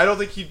bullshit. I don't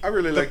think he. I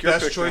really the like your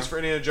best pick choice now. for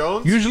Indiana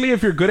Jones. Usually,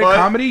 if you're good But- at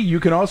comedy, you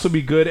can also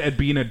be good at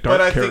being a dark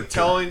but I character.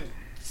 think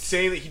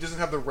saying that he doesn't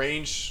have the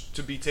range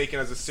to be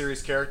taken as a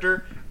serious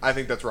character, I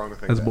think that's wrong to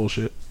think that's that.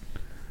 bullshit.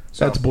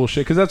 So- That's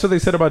bullshit. Because that's what they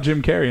said about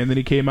Jim Carrey, and then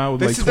he came out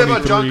with They like said that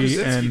about John 23,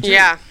 Krasinski, and too.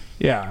 Yeah.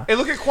 yeah. Hey,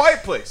 look at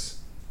Quiet Place.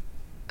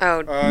 Oh,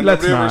 Let's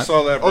Nobody ever not.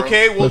 saw that, bro.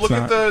 Okay, well Let's look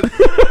not. at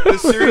the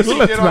series. he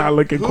Let's did not on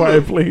look at Hulu,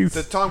 Quiet Place.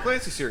 The Tom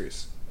Clancy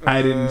series.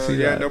 I didn't see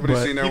Yeah, that. nobody's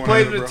but- seen that He one.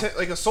 played either, bro.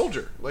 like a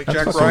soldier. Like That's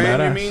Jack fucking Ryan,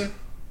 badass. you mean?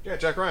 yeah,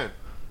 Jack Ryan.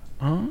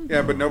 Huh?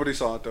 Yeah, but nobody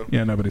saw it though.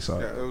 Yeah, nobody saw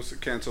it. Yeah, it was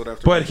canceled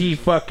after. But he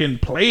fucking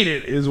played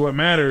it, is what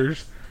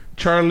matters.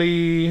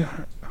 Charlie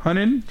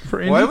Hunnam for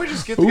Indy. Why don't we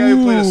just get the guy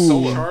who played a Ooh.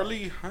 solo?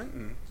 Charlie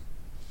Hunton.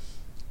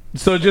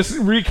 So just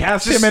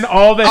recast Just him in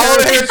all the all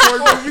the Harrison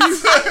Ford Harrison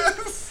movies. Ford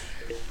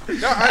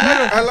movies. No,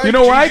 I like You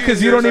know why? Gigi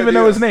Because you and don't even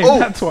Hare's know his idea. name. Oh,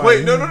 That's why.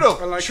 wait, no.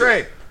 I like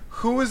Trey, it.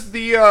 who was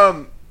the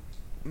No,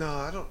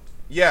 I don't.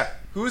 Yeah,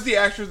 who was the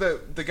actor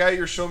that the guy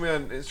you were showing me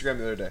on Instagram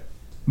the other day?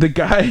 The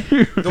guy.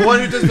 The one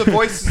who does the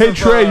voices. Hey of,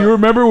 Trey, you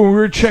remember when we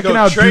were checking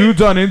no, out Trey-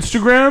 dudes on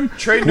Instagram?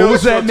 Trey What knows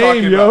was who that I'm name,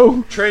 talking yo?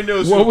 about. Trey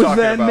knows who What I'm was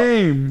talking that about.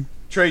 name?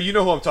 Trey, you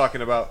know who I'm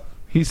talking about.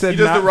 He said He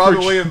does not the Robin for-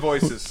 Williams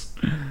voices.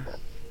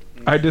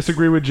 I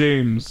disagree with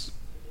James.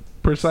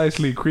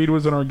 Precisely, Creed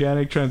was an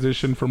organic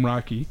transition from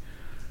Rocky.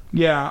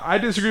 Yeah, I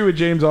disagree with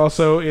James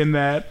also in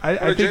that I did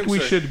think James we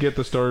say? should get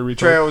the story retold.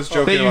 Trey, I was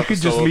joking That you about could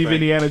the just solo leave thing.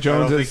 Indiana I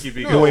Jones don't as think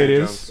he'd be the way it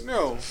Indiana is.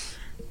 Jones.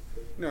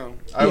 No.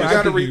 I You was- gotta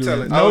I think you retell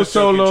agree. it. No I was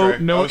joking, solo, Trey.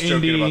 no I was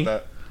joking indie. about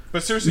that.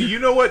 But seriously, you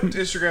know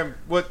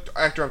what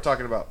actor I'm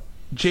talking about?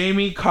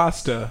 Jamie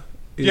Costa.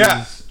 Is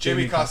Yeah,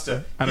 Jamie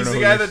Costa. I don't He's know the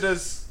who guy it is. that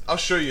does. I'll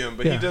show you him,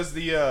 but Yeah. he does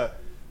the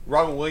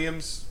Robin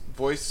Williams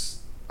voice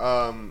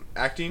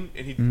acting,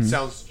 and he Mm-hmm.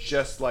 sounds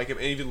just like him,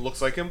 and even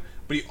looks like him.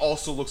 But he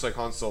also looks like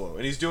Han Solo,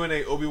 and he's doing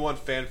a Obi-Wan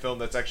fan film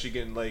that's actually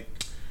getting like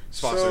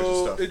sponsors and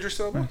So stuff. Idris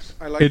Elba.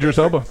 I like Idris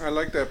that Elba. pick. I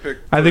like that pick.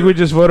 I think we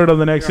just voted on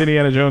the next Yeah.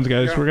 Indiana Jones,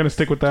 guys. Yeah. We're gonna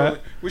stick with that.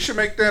 Totally. We should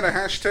make that a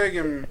hashtag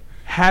and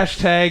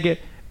Hashtag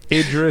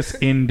Idris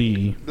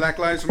Indy Black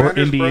Lives or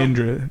Matter. Indy bro.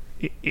 Indra.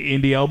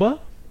 Indy Elba.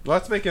 Well,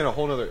 that's making a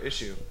whole other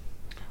issue.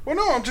 Well,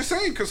 no, I'm just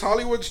saying because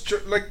Hollywood's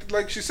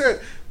like she said,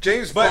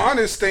 James But Bond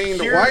is staying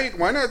here- white.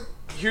 Why not?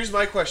 Here's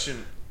my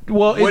question: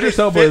 Well, Would Idris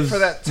it Elba fit is for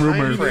that time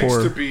rumored frame? Needs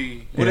for. to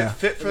be Would Yeah. it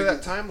fit for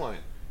that timeline?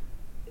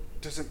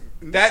 doesn't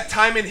That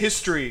time in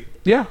history,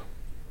 Yeah,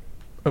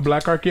 a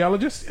black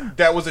archaeologist. Yeah.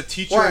 that was a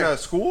teacher Why? in a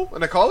school,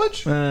 in a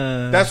college.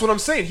 That's what I'm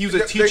saying. He was a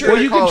They- teacher. Well,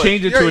 in a you can college.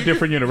 change it Yeah, to a you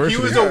different university.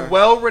 He was Yeah. a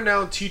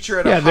well-renowned teacher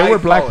at a Yeah, there high were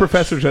black college.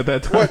 professors at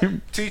that what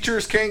time.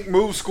 teachers can't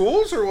move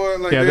schools or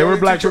what? Like Yeah, they there were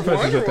only black teach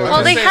professors one, or at that what? time.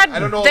 Well, they saying, had I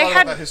don't know a they lot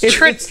had about that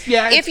history. It's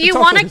if you also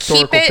want to keep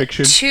historical it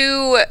fiction.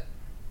 to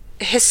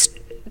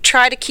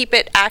try to keep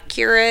it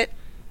accurate,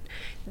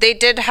 they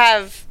did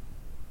have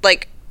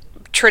like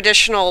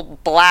traditional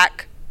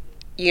black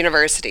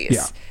universities.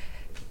 Yeah.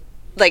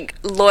 Like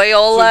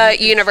Loyola So you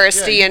can-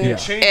 University yeah, you can in,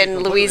 change it in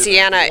completely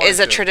Louisiana if you is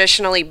a wanted to.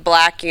 traditionally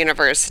black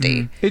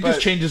university. It just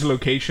But- changes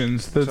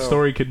locations. The So-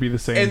 story could be the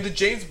same. And the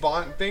James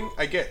Bond thing,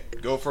 I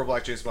get. Go for a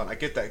black James Bond. I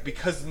get that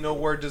because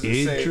nowhere does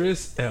it say.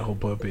 Idris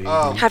Elba, baby.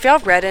 Have y'all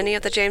read any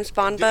of the James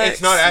Bond books?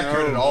 It's not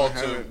accurate No, at all I to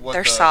haven't. what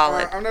They're the,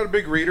 solid. I'm not a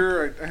big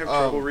reader. I have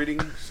trouble reading.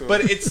 So.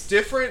 But it's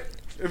different.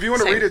 if you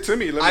want to Same. read it to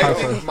me, let me I know.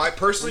 think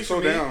personally I'm for so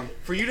me, down.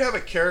 for you to have a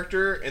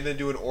character and then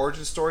do an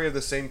origin story of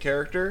the same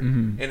character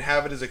Mm-hmm. and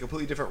have it as a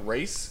completely different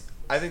race,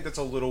 I think that's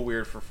a little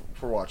weird for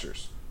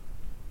watchers.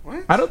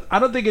 What? I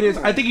don't think it is.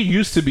 I think it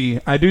used to be.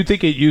 I do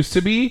think it used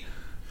to be,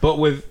 but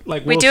with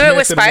like We Will do Smith it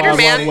with and Wild Wild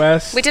Spider-Man.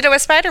 West. We did it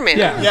with Spider-Man.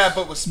 Yeah. Yeah,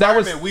 but with That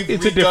was- Spider-Man, we've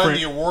it's a redone different-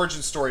 the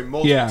origin story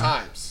multiple Yeah,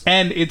 times.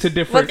 and it's a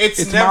different. Well,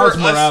 It's, never Miles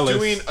Morales. us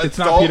doing It's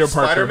not adult Peter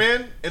Parker.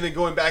 Spider-Man and then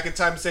going back in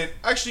time and saying,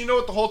 actually, you know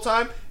what? The whole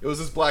time it was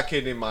this black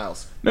kid named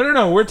Miles,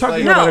 No. We're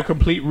talking Like- about No. a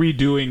complete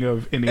redoing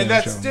of Indiana and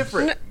that's Jones.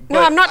 different. No,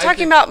 But I'm not I talking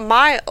think- about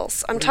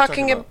Miles. I'm What are you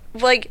talking talking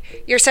like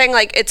you're saying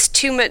like it's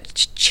too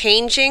much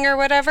changing or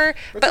whatever.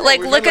 But yeah, like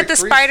we've look had, at the like,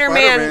 3 Spider-Man,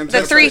 Spider-Mans the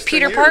in the 3 first 10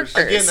 Peter years. Parkers.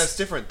 Again, that's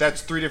different.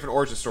 That's 3 different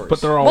origin stories.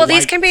 But they're all well, white.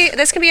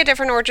 this can be a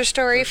different origin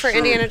story for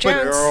Indiana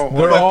Jones. They're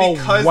but all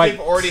because white. they've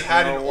already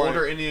had They're an all white.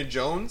 older Indiana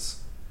Jones,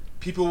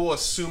 people will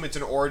assume it's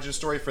an origin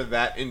story for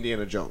that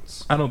Indiana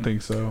Jones. I don't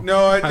think so.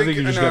 No, I think-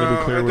 you just no, got to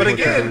be I clear think- with But what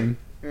you're again- doing.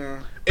 Yeah.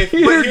 But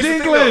Peter here's the thing,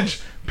 though.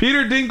 Dinklage.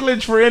 Peter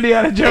Dinklage for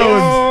Indiana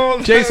Jones.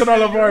 Oh, Jason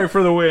that'd be Olivari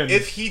for the win.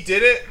 If he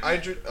did it, I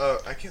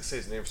can't say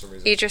his name for some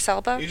reason. Idris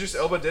Elba. Idris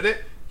Elba did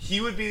it.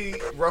 He would be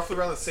roughly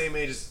around the same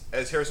age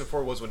as Harrison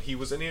Ford was when he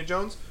was Indiana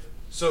Jones.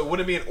 So it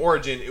wouldn't be an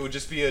origin. It would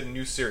just be a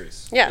new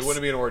series. Yes. It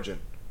wouldn't be an origin.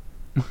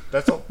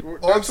 That's all. That's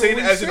All I'm what saying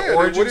we as an said. It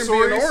origin wouldn't be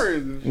an stories,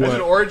 origin. What? as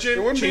an origin, It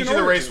wouldn't be an changing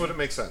the race origin. wouldn't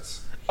make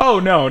sense. Oh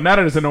no, not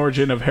as an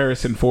origin of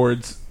Harrison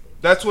Ford's.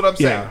 That's what I'm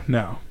saying. Yeah,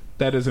 no,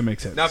 that doesn't make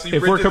sense. Now, if you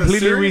if we're rented the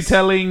completely series-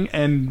 retelling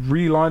and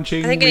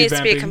relaunching, I think it needs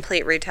to be a revamping-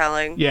 complete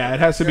retelling. Yeah, it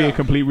has to be a Yeah.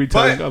 complete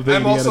retelling But of the I'm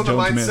Indiana also in the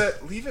Jones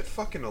mindset, myth. leave it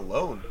fucking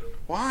alone.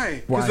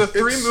 Why? Why? Because the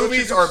 3 It's such a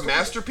movies good are story.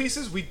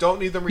 masterpieces. We don't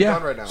need them redone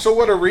Yeah. right now. So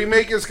what? A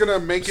remake is gonna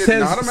make it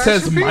not a masterpiece?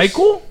 Says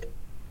Michael.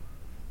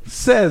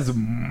 Says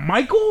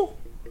Michael.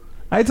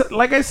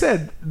 Like I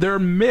said, they're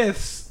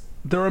myths.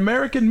 They're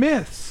American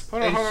myths.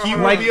 Hold on, And hold on, he hold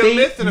on. would Like be a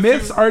myth in a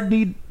myths few- are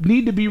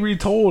need to be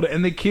retold,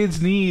 and the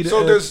kids need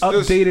So an does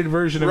updated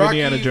version of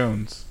Rocky- Indiana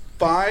Jones.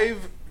 5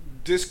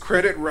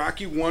 discredit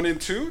Rocky 1 and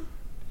 2?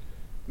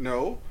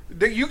 No.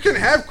 You can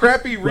have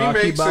crappy Rocky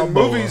remakes and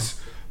Balboa. movies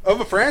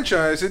of a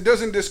franchise. It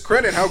doesn't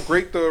discredit how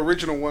great the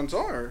original ones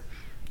are.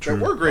 True.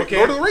 That were great. Okay.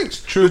 Lord of the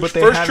Rings. True, The but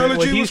they first haven't. What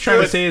trilogy he's was trying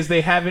to good. say is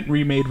they haven't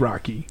remade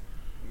Rocky.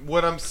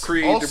 what I'm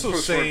Creed also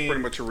was saying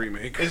pretty much a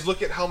remake. is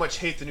look at how much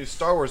hate the new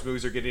Star Wars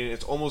movies are getting.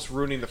 It's almost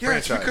ruining the Yeah,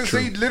 it's franchise. because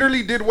they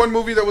literally did one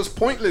movie that was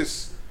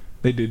pointless.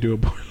 They did do a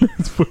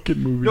pointless fucking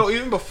movie. No,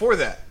 even before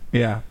that.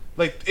 Yeah.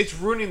 Like, it's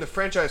ruining the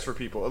franchise for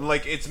people. And,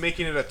 like, it's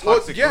making it a Well,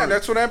 toxic yeah, ruin.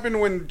 that's what happened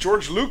when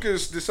George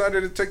Lucas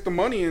decided to take the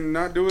money and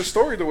not do a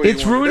story the way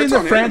It's he wanted. ruining That's the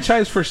on him.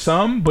 franchise for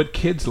some, but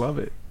kids love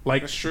it.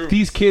 Like, That's true.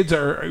 these kids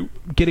are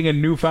getting a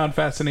newfound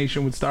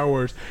fascination with Star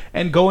Wars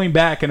and going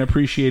back and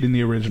appreciating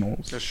the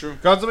originals. That's true.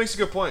 Gonzo makes a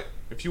good point.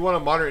 If you want a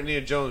modern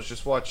Indiana Jones,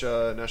 just watch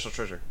National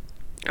Treasure.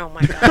 Oh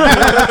my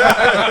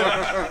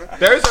god.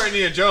 There's our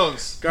Indiana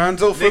Jones.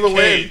 Gonzo for Nick the win.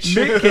 Cage.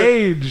 Nick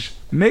Cage.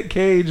 Nick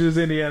Cage is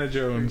Indiana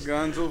Jones.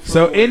 Gonzo for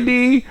So the win.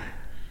 Indy,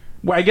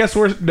 well, I guess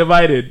we're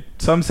divided.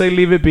 Some say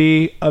leave it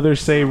be,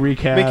 others say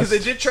recast. Because they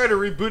did try to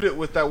reboot it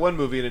with that one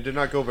movie, and it did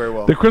not go very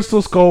well. The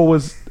Crystal Skull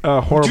was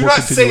a horrible Do not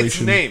say continuation.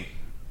 its name.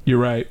 You're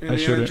right. I Indiana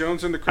shouldn't.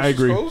 Jones and the I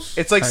Crystal agree. Skulls?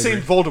 It's like I saying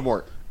agree.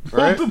 Voldemort.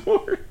 Right?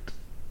 Voldemort.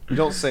 You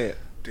don't say it.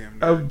 Damn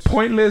A nerds.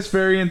 pointless,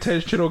 very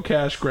intentional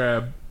cash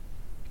grab.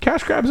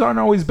 Cash grabs aren't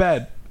always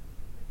bad.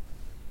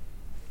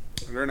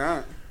 They're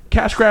not.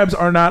 Cash grabs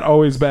are not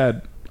always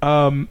bad.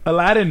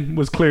 Aladdin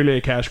was clearly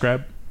a cash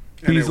grab.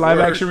 And These it live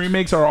worked. action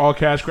remakes are all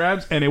cash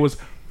grabs, and it was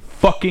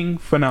fucking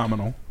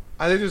phenomenal.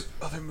 I think there's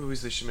other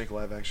movies they should make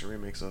live action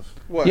remakes of.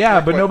 What? Yeah,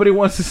 Like but what? nobody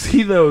wants to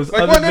see those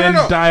Like other what? No, than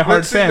no, no. diehard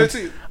Let's see, fans. let's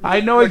see. I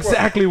know Like what?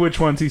 exactly which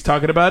ones he's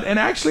talking about, and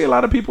actually a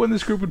lot of people in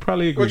this group would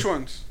probably agree. Which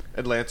ones?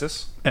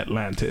 Atlantis.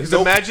 Atlantis.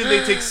 Nope. Imagine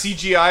they take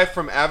CGI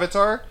from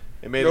Avatar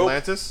and made Nope.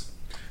 Atlantis.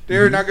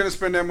 They're not going to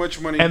spend that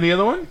much money. And the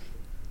other one?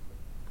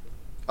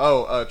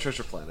 Oh,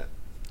 Treasure Planet.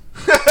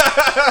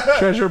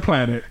 Treasure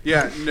Planet.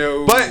 yeah,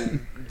 no. But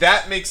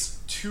that makes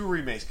two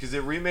remakes because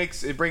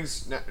it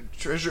brings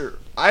Treasure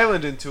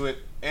Island into it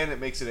and it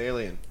makes it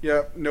Alien.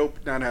 yeah, nope,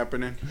 not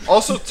happening.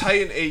 Also,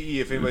 Titan AE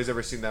if anybody's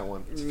ever seen that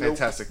one. It's a Nope.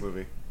 fantastic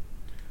movie.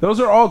 Those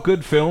are all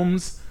good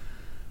films,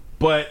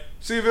 but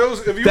See, if you would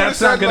have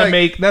that's not said gonna like,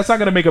 make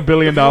 $1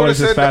 billion if you would've as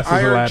said fast the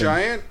as Iron Aladdin.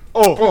 Giant.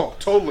 Oh.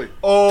 Totally.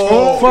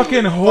 Oh,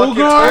 Fucking Hogarth.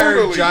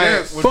 Totally, Giant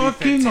yes. would be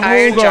Fucking fantastic.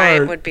 Iron Giant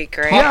Hogarth. would be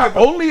great. Yeah,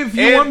 only if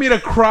you And- want me to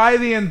cry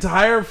the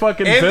entire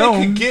fucking And film.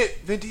 they could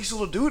get Vin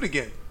Diesel to do it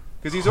again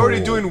because he's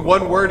already doing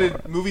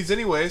one-worded movies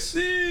anyways.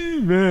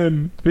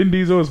 Man, Vin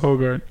Diesel is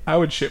Hogarth. I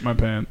would shit my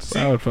pants. See?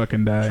 I would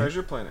fucking die.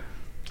 Treasure Planet.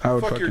 I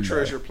would Fuck fucking your die.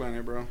 Treasure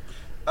Planet, bro.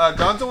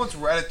 Gonzo wants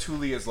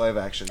Ratatouille as live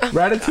action.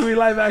 Ratatouille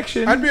live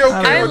action. I'd be okay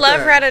I with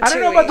love that. Ratatouille. I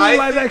don't know about the I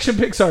live think- action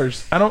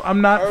Pixar's.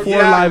 I'm not Oh, for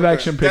yeah, live okay.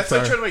 action That's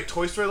like Pixar. trying to make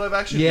Toy Story live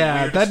action.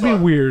 Yeah, that'd be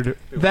weird.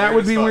 That weird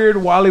would as be fuck. weird.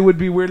 Wally would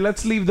be weird.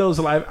 Let's leave those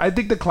alive. I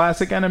think the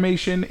classic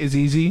animation is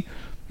easy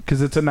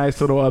because it's a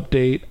nice little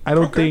update. I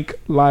don't Okay. think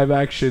live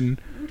action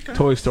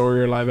Toy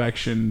Story or live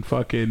action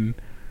fucking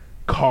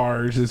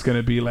Cars is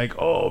gonna be like,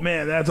 oh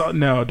man, that's all.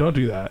 No, don't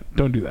do that.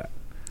 Don't do that.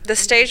 The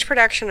stage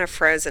production of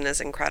Frozen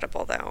is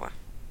incredible, though.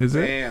 Is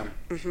it? Damn.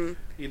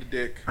 Eat a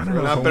dick. I don't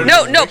know. Not if I better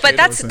want- No, but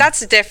Listen.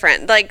 that's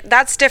different. Like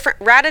that's different.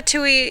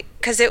 Ratatouille,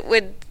 because it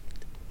would.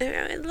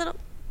 Little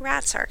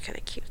rats are kind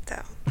of cute,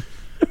 though.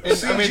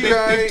 And, I mean,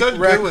 CGI they've done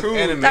good with raccoon.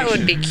 animation. That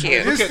would be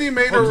cute. Look Disney at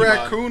made a Pokemon.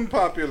 raccoon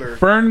popular.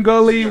 Fern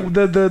Gully.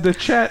 The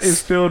chat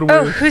is filled with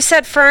Oh, who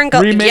said Fern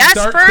Gully? remake Yes,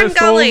 Dark Fern Crystals.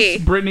 Gully.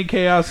 Brittany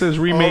Chaos says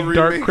remake All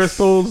Dark remakes.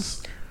 Crystals.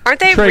 Aren't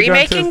they Trey Gunn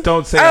remaking? says,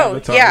 don't say oh,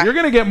 Avatar. yeah. You're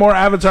gonna get more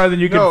Avatar than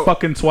you can No,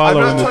 fucking swallow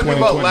I'm in not the talking 2020s.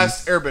 about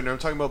Last Airbender. I'm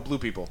talking about Blue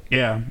People.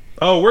 Yeah.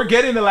 Oh, we're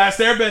getting the Last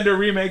Airbender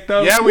remake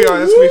though. Yeah, we are.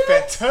 That's gonna be Woo!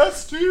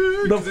 fantastic.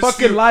 The 'Cause it's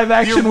fucking live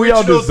action we all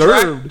original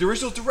deserved. the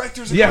original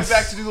directors are Yes.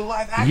 coming back to do the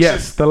live action.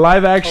 Yes, the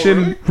live action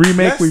Oh, really?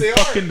 remake Yes, we they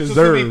fucking are. So it's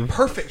gonna deserve. be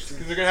perfect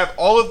because they're gonna have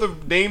all of the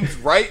names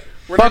right.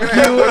 We're not Fuck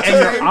gonna have you what's and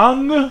her your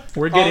name? Ang.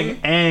 We're getting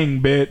Ang,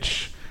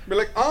 bitch. Be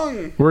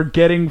like, We're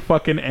getting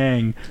fucking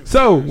Ang.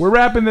 So we're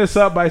wrapping this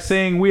up by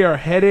saying we are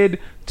headed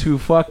to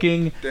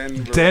fucking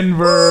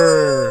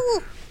Denver,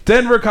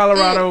 Denver,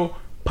 Colorado.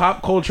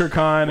 Pop Culture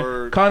Con,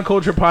 Word. Con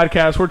Culture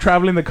Podcast. We're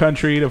traveling the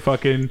country to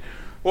fucking.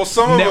 well,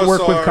 some of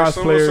Network us with are.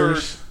 Some of us are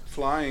cosplayers.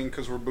 flying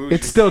because we're bougie.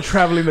 It's still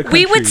traveling the country.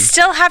 We would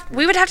still have.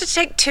 We would have to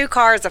take 2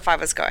 cars if I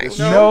was going.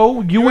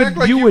 No, you would. Act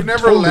like you you've would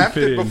never totally laughed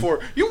fit it in.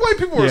 before. You white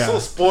people are Yeah. so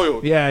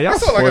spoiled. Yeah, y'all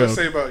That's all spoiled. I gotta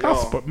say about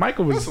Y'all y'all.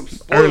 Michael was Y'all some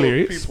spoiled earlier.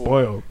 He's people.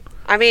 spoiled.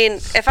 I mean,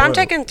 if Spoiled. I'm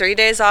taking 3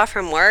 days off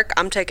from work,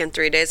 I'm taking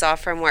 3 days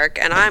off from work,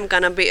 and I'm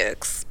gonna be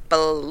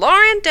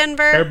exploring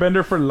Denver.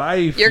 Airbender for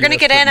life. You're gonna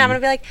yes, get in. Brittany. I'm gonna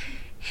be like,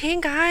 "Hey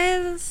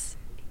guys,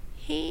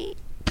 hey."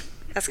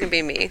 That's gonna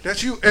be me.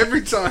 That's you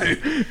every time.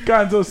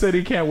 Gonzo said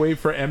he can't wait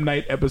for M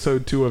Night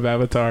episode 2 of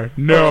Avatar.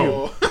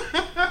 No,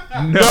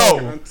 Oh.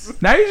 no.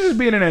 Now you're just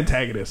being an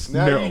antagonist.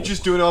 Now no, you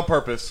just doing it on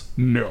purpose.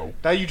 no.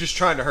 Now you just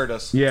trying to hurt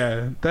us.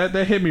 Yeah, that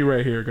hit me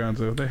right here,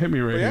 Gonzo. That hit me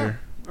right Yeah. here.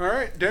 All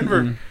right,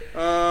 Denver.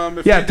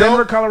 If Yeah, you Denver,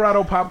 don't-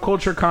 Colorado Pop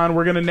Culture Con.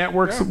 We're gonna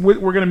network. Yeah.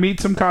 We're gonna meet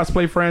some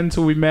cosplay friends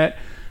who we met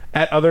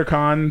at other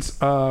cons.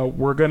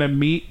 We're gonna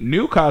meet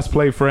new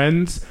cosplay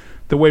friends.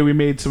 The way we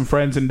made some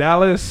friends in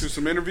Dallas. do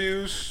some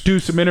interviews. Do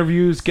some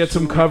interviews. Get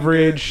some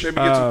coverage. Maybe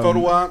get some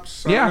photo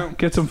ops. I don't Yeah, know.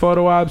 get some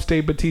photo ops.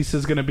 Dave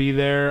Bautista's gonna be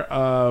there.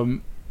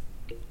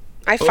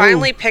 I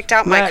finally picked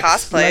out my Lex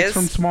cosplays.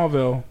 from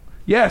Smallville.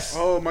 Yes.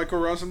 Oh, Michael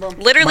Rosenbaum.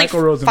 Literally,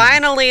 Michael Rosenbaum.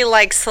 finally,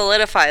 like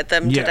solidified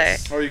them today.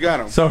 Yes. Oh, you got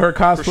him. So her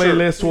cosplay sure.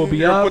 list will be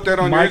You'll up. put that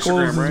on your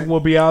Michael's Instagram, right? will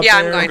be out Yeah,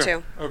 I'm there. going Okay.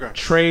 to. Okay.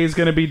 Trey's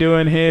gonna be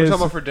doing We're his.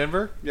 talking about for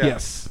Denver. Yeah.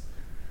 Yes.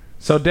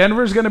 So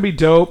Denver's gonna be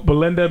dope.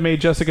 Belinda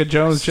made Jessica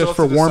Jones Still just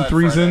for to warmth decide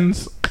Friday.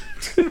 reasons.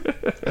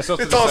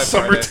 It's all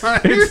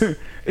summertime.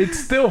 It's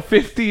still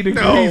 50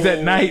 degrees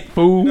at night,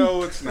 fool.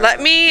 No, it's not. Let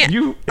me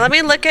You-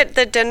 look at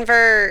the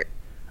Denver.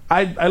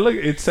 I look.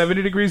 It's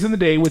 70 degrees in the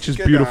day, which is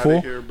Get beautiful,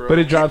 outta here, bro. but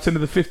it drops into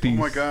the 50s. Oh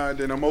my god!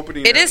 And I'm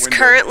opening. It that is window.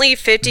 currently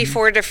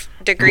 54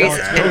 degrees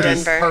Oh, in dude,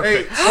 Denver.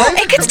 Perfect. Hey, why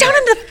It gets down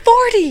into the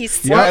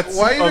 40s. Yeah. Why, That's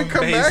why even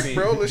come back, amazing.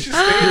 bro? Let's just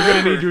stay. You're in gonna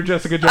Denver. need your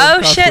Jessica Jones Oh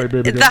cosplay, shit!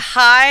 baby girl. The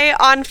high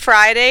on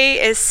Friday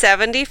is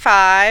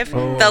 75.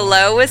 Oh. The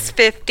low is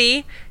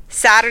 50.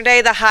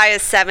 Saturday the high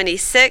is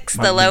 76.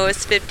 The low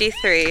is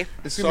 53.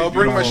 It's So gonna I'll be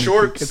bring my beautiful.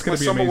 shorts. It's gonna with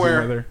be summer amazing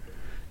wear. weather.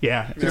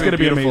 Yeah, it's gonna gonna be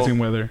be beautiful. amazing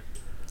weather.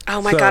 Oh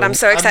my So, god, I'm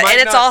so I excited. might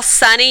And it's not- all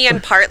sunny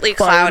and partly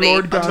Fire cloudy.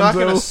 Lord I'm not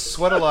gonna Gonzo.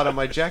 sweat a lot on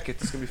my jacket.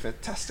 It's gonna be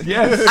fantastic.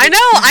 Yes. I know.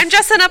 I'm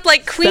dressing up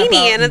like out Queenie,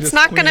 and and it's just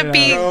not clean going to it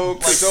be out. No,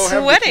 'cause they'll have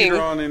the sweating.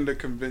 heater on in the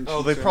convention.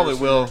 Oh, they center, probably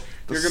so will.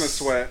 You're gonna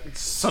sweat.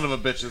 Son of a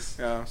bitches.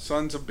 Yeah,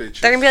 sons of bitches.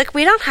 They're gonna be like,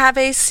 we don't have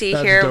AC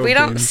That's here. dope, We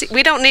don't. James.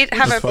 We don't need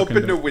have Just a. fucking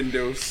Open the dope.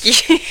 windows.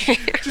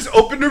 Just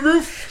open the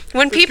roof.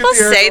 When Let's get people the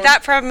air say going.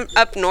 that from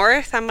up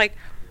north, I'm like,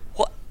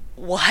 what?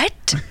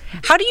 What?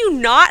 How do you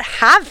not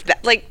have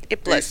that? Like,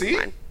 it blows AC? my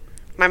mind.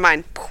 My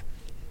mind.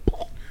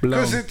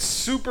 Because it's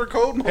super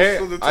cold most Hey,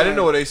 of the time. I didn't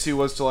know what AC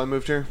was till I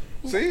moved here.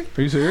 See?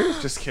 Are you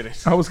serious? Just kidding.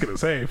 I was gonna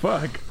say,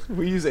 fuck.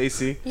 We use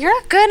AC. You're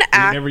a good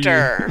never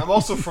actor. I'm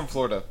also from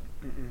Florida.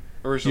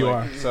 Originally. You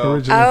are. So,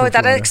 Originally Oh, from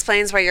that Florida.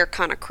 explains why you're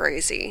kind of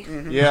crazy.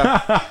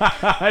 yeah.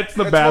 It's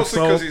the That's bath mostly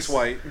because salts. he's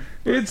white.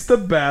 It's the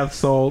bath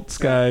salts,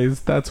 guys.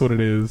 That's what it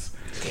is.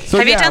 So,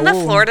 Have you yeah, done the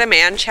we'll- Florida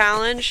Man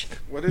Challenge?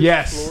 What is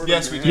Yes. Florida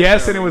Yes, we Man did.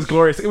 Yes, and it challenge? was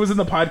glorious. It was in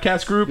the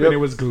podcast group, Yep. and it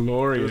was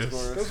glorious.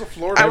 There's a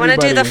Florida. I want to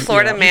do the Everybody-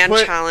 Florida yeah. Man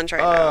Put, Challenge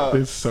right now.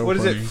 It's so What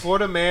is funny. it?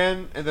 Florida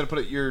Man, and then put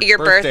it your birthday.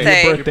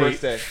 Your Your birthday.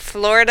 birthday.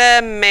 Florida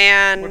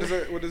Man What does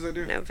that? What does that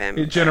do?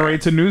 November. It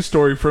generates a news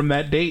story from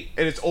that date.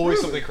 And it's always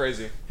Really? something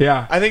crazy.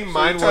 Yeah. I think So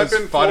mine you type was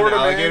in fought an Florida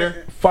alligator.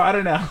 Man. Fought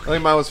it out. I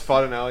think mine was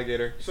fought an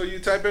alligator. So you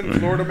type in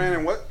Florida Man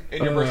and what?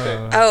 And your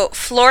birthday. Oh,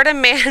 Florida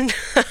Man.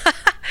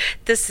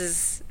 This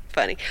is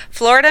funny.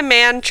 Florida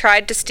Man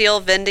tried to steal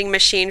vending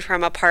machine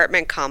from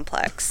apartment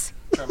complex.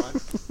 Try mine.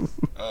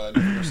 No, for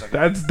a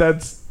second.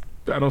 That's.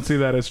 I don't see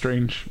that as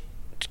strange.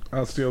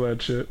 I'll steal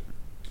that shit.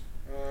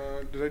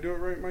 Did I do it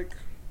right, Mike?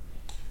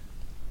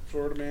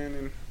 Florida Man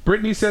and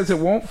Brittany says it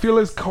won't feel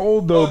as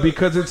cold though Oh,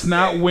 because the it's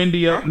not day.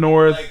 windy up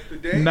north, Like the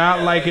day? not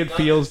Yeah, like like it not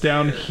feels this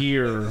down day,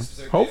 here. like this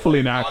specific Hopefully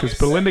day, not, like because August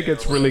Belinda 2nd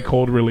gets or really whatever.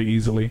 cold really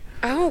easily.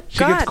 Oh, She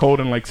gets God. cold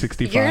in like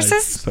 65. Yours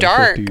is so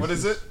dark. 50s. What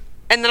is it?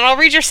 And then I'll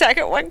read your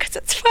second one because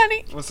it's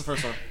funny. What's the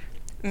first one?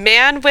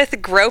 Man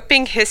with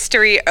groping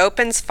history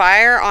opens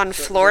fire on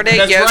Florida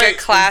That's yoga right,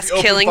 class, it's the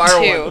open killing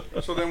fire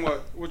two. so then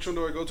what? Which one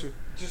do I go to?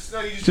 Just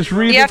no, you Just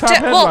read You the have top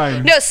to. Well,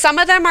 headline. no, some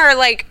of them are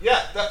like.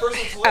 Yeah, that first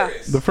one's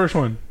hilarious. The first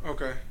one.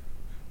 Okay.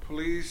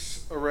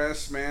 Police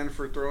arrest man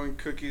for throwing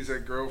cookies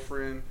at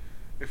girlfriend.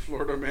 A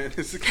Florida man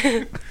is. Do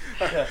you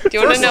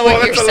want to know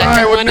what your I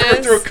second would one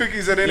never throw is?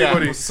 cookies at Yeah,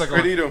 anybody. what's the second I'd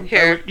one? eat them.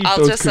 Here, would eat I'll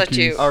those just let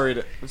you. cookies. I'll read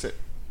it. What's it?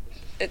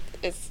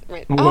 It's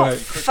right. What? Oh,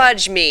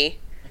 fudge me.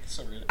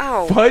 I'll read it.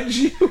 Oh, Fudge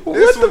you? This What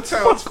one the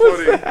sounds fuck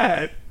was funny.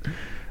 that?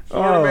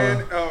 Florida Oh.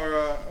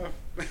 man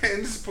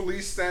ends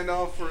police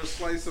standoff for a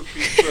slice of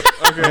pizza.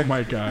 Oh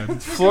my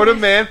god. Florida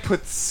man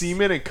puts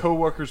semen in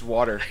co-worker's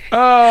water.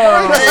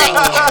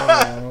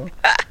 Oh.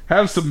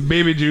 Have some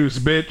baby juice,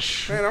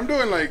 bitch. Man, I'm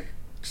doing like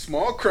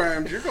small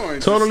crimes. You're going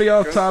Totally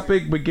off disgusting.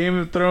 topic, but Game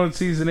of Thrones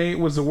season 8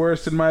 was the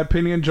worst in my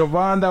opinion.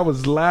 Jovan, that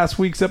was last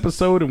week's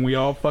episode, and we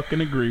all fucking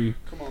agree.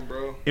 Come on,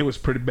 bro. It was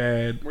pretty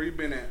bad. Where you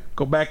been at?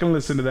 Go back and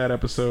listen to that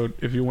episode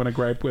if you want to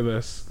gripe with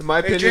us. In my Hey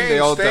opinion, James, they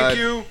all thank died.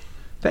 you.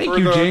 Thank For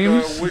you, the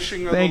James.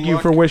 wishing of Thank the you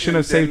luck for wishing in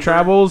us safe Denver.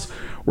 travels.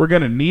 We're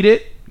gonna need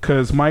it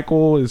because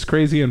Michael is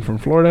crazy and from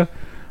Florida.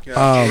 Yeah,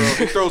 Um, bro.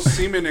 He throws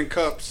semen in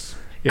cups.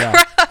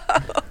 Yeah.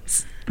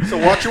 So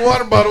watch your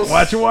water bottles.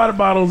 Watch your water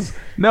bottles.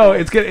 No,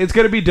 it's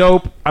gonna be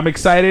dope. I'm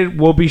excited.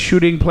 We'll be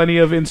shooting plenty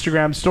of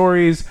Instagram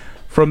stories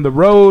from the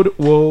road.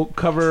 We'll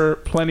cover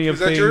plenty of Is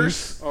that things.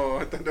 yours? Oh, I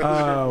thought that was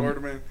your Florida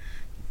man.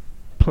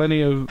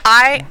 Plenty of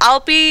I'll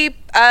be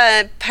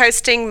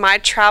posting my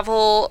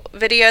travel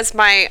videos,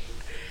 my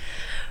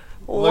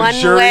one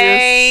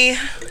way.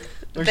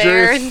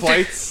 Luxurious There.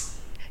 flights.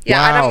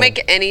 Yeah, I Wow. don't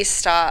make any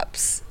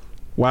stops.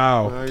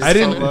 wow. Oh, you're I so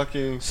didn't.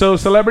 lucky. So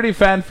Celebrity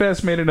Fan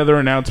Fest made another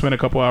announcement a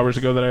couple hours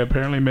ago that I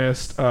apparently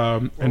missed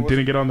and was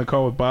didn't get on the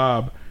call with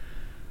Bob.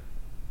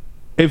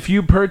 If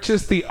you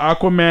purchase the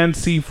Aquaman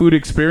Seafood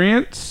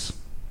Experience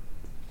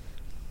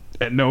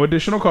at no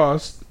additional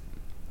cost,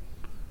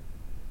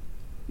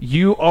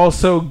 you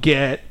also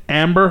get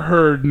Amber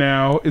Heard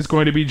now is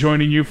going to be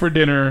joining you for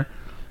dinner,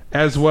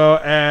 as well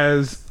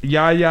as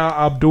Yahya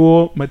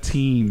Abdul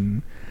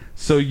Mateen.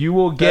 So you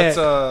will get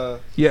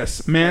That's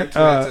yes, man.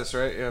 Mantis,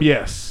 right? Yeah.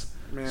 Yes.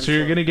 Man, So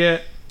you're gonna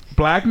get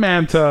Black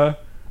Manta,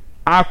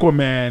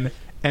 Aquaman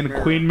and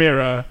Queen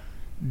Mira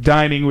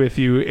dining with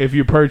you if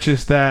you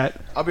purchase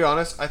that I'll be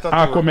honest. I thought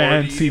they were Aquaman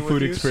already eating seafood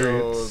with you,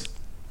 experience. so-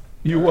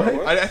 You what?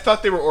 I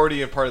thought they were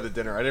already a part of the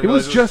dinner. I didn't It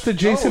was realize just a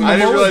Jason I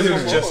didn't Momoa realize it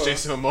dinner. was just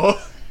Jason Momoa.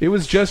 It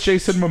was just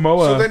Jason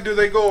Momoa. So then, do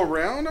they go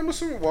around? I'm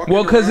assuming walking.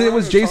 Well, because it around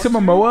was and Jason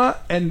talk to you? Momoa,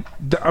 and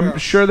I'm Yeah.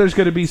 sure there's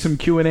going to be some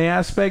Q&A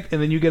aspect,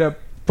 and then you get a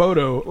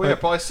photo. Well, yeah,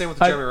 probably same with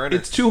Jeremy Renner.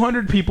 It's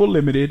 200 people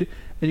limited,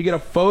 and you get a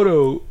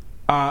photo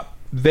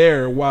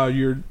there while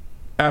you're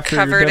after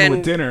Covered you're done in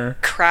with dinner.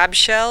 crab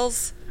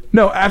shells.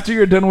 No, after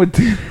you're done with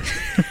dinner.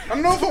 I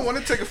don't know if I want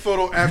to take a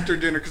photo after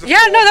dinner because Yeah,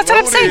 no, that's what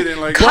I'm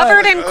saying.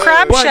 Covered in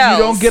crab But shells.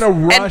 you don't get a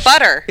rush. And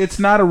butter. It's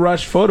not a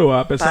rush photo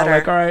op. It's Butter. not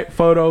like, all right,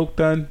 photo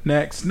done,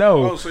 next.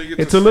 No, Oh, so you get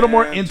it's to a little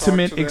more stand, talk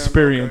intimate to them.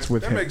 experience Okay.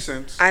 with that him. makes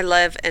sense. I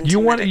love intimate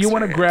You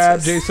want to grab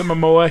experiences. Jason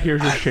Momoa?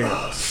 Here's your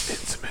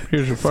chance.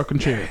 Here's your fucking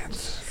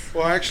chance.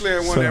 Well, actually, I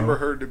want So- Amber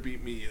Heard to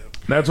beat me up.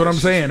 That's what I'm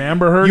saying.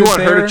 Amber Heard. You is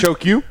want her there. to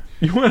choke you?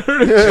 You want her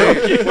to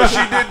choke you? What she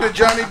did to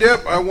Johnny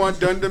Depp, I want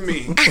done to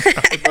me.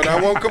 But I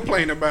won't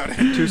complain about it.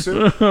 Too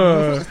soon?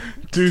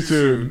 Too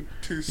soon.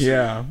 Too soon.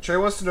 Yeah. Trey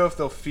wants to know if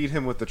they'll feed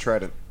him with the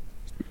trident.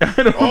 I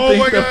don't Oh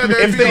think my they'll God, be-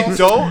 that'd If be they awesome.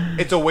 don't,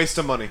 it's a waste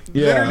of money.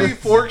 Yeah. Literally,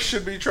 forks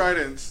should be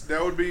tridents.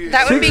 That would be.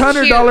 That would be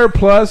 $600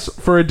 plus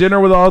for a dinner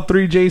with all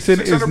three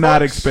Jason is 600 not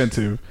bucks.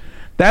 expensive.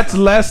 That's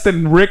less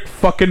than Rick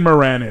fucking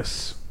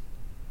Moranis.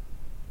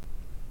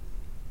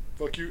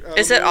 Fuck you.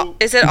 Is it Alamo.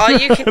 all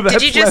you can? Did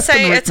That's you just less than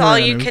say Rick it's all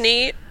you Moranis. can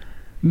eat?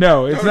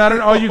 No, it's not an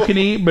all you can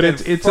eat, but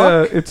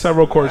it's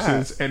several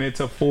courses and it's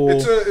a full.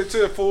 It's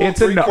a full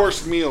It's enough.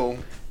 3-course meal.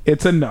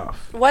 It's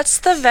enough. What's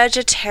the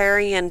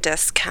vegetarian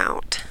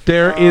discount?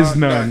 There is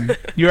none. none.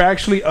 You're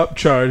actually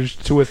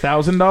upcharged to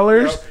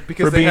 $1,000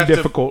 Because for they being have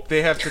difficult.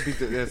 They have to be.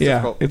 It's Yeah,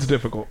 difficult. it's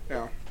difficult.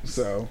 Yeah.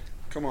 So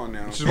Come on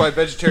now. Which is why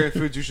vegetarian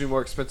food's usually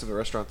more expensive at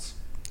restaurants.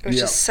 Which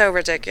Yeah. is so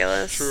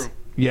ridiculous. True.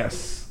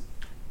 yes,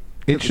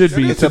 it should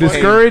be is to a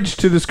pain.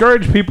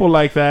 discourage people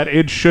like that.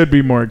 It should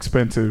be more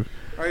expensive.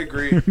 I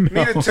agree.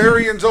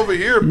 Meatitarians over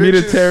here,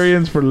 bitches.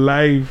 Meatitarians for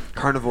life.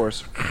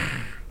 Carnivores.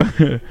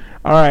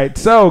 All right,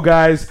 so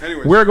guys,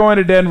 Anyways. we're going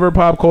to Denver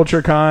Pop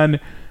Culture Con.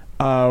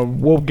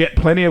 We'll get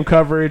plenty of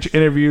coverage,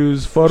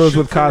 interviews, photos Shoot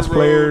with from the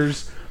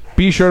cosplayers.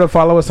 Be sure to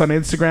follow us on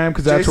Instagram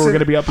because that's where we're going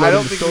to be I uploading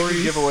don't the think we stories.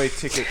 can give away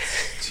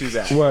tickets to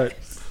that. What?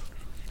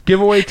 Give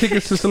away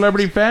tickets to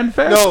Celebrity Fan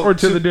Fest or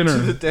to the dinner?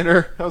 To the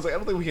dinner. I was like, I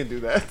don't think we can do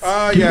that.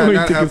 Give Yeah, away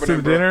not tickets to the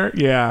happening, bro. dinner?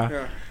 Yeah.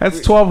 Yeah.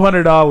 That's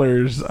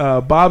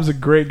 $1,200. Bob's a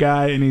great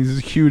guy and he's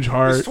a huge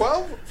heart. It's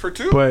 12 for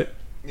two? But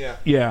Yeah.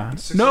 yeah.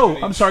 600 No,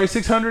 each. I'm sorry.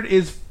 600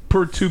 is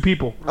per two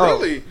people.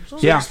 Really? So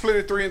Yeah. you split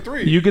it 3 and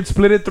 3. You could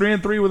split it 3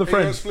 and 3 with a Are you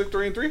gonna friend. split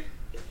 3 and 3?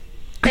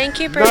 Thank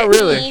you, Brittany.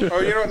 really. Oh,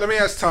 you know what? Let me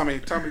ask Tommy.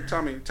 Tommy,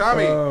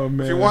 Oh, if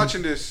man. you're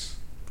watching this,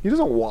 He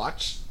doesn't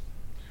watch.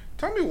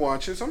 Tommy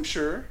watches, I'm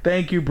sure.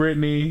 Thank you,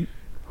 Brittany.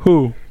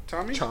 Who?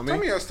 Tommy? Tommy?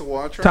 Tommy has to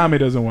watch, right? Tommy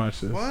doesn't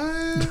watch this. What?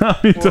 Tommy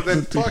Well, then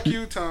doesn't do fuck it.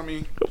 you,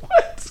 Tommy.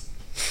 What?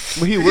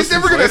 Well, he He's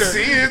never gonna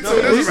see it, so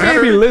it He doesn't maybe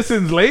matter.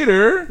 listens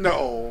later.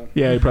 No.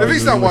 Yeah, he probably If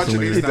he's not doesn't listen watching,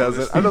 later. he's He not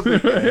doesn't. I don't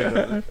think he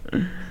does.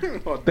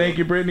 listening. Thank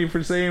you, Brittany,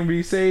 for saying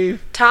be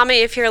safe. Tommy,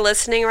 if you're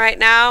listening right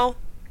now,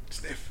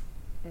 Sniff.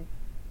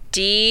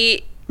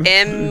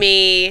 DM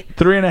me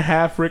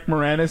 3.5 Rick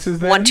Moranis is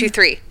then. 1, 2,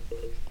 3.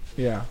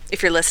 Yeah.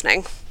 If you're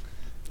listening.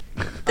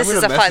 I'm This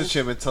is gonna a fun. message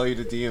him and tell you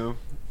to DM him.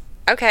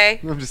 Okay.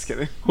 I'm just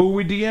kidding. Who are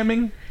we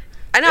DMing?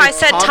 I know. I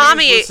said Tommy's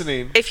Tommy.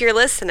 listening. If you're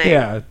listening.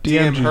 Yeah,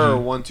 DM DMG. her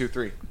 1, 2,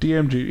 3.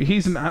 DMG.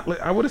 He's not.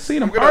 I would have seen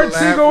him. I'm gonna Art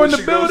laugh Siegel when in the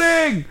she goes-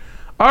 building.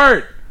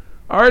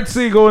 Art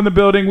Siegel in the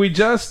building. We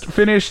just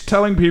finished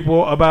telling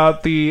people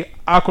about the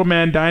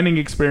Aquaman dining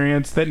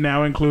experience that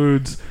now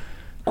includes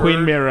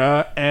Queen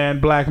Mira and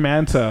Black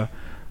Manta.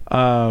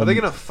 Are they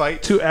gonna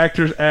fight? 2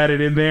 actors added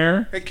in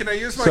there. Hey, can I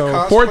use my So,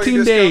 cosplay 14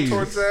 discount days.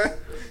 towards that?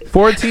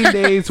 14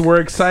 days. We're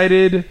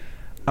excited.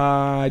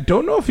 I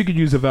don't know if you could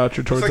use a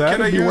voucher towards It's like, that.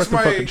 can I It'd be use worth the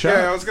my? fucking shot.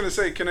 Yeah, I was gonna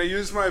say, can I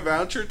use my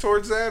voucher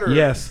towards that? Or?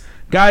 Yes.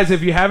 Guys,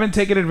 if you haven't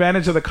taken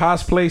advantage of the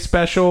cosplay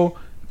special,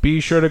 be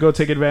sure to go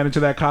take advantage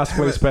of that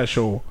cosplay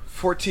special.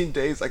 14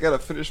 days. I gotta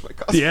finish my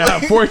cosplay. Yeah,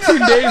 14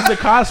 days the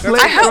cosplay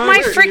I hope my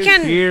crunch is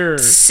freaking here.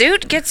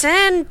 suit gets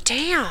in.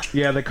 Damn.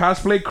 Yeah, the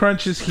cosplay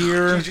crunch is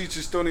here. Gigi,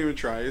 just don't even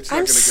try. It's not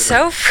I'm gonna get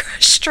so in.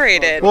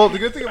 frustrated. Well, the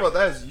good thing about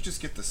that is you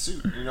just get the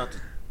suit. You're not.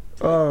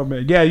 Oh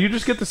man, yeah, you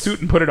just get the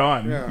suit and put it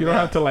on. Yeah. You don't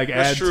have to like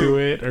That's add true. to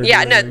it. Or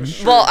Yeah, do no.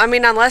 anything. Well, I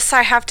mean, unless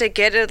I have to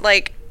get it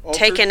like Altered?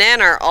 taken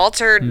in or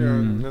altered,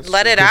 That's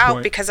let it Good out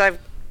point. because I've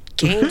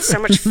gained so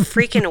much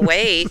freaking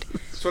weight.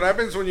 That's what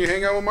happens when you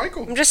hang out with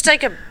Michael. I'm just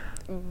like a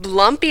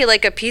lumpy,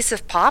 like a piece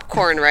of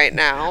popcorn right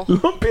now.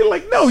 Don't be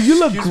like, no, you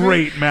look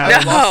great, man. I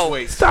No. lost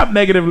weight. Stop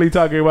negatively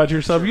talking about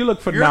yourself. You look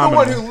You're the phenomenal.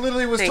 one who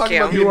literally was Thank talking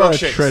you. about You getting are a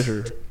milkshakes.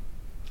 treasure.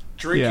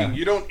 Drinking. Yeah.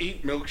 You don't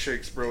eat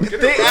milkshakes, bro.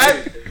 Get They it add.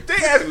 right. They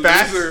add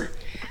fat. Loser.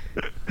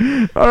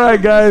 All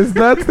right, guys,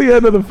 that's the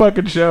end of the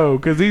fucking show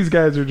because these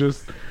guys are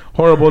just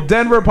horrible.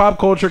 Denver Pop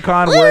Culture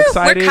Con. Woo, We're we're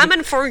excited.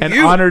 coming for and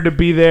you. honored to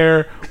be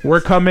there.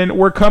 We're coming.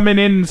 We're coming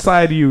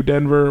inside you,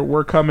 Denver.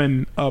 We're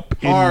coming up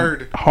in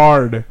Hard.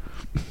 hard.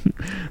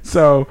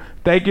 So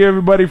thank you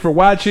everybody for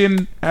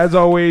watching. As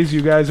always,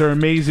 you guys are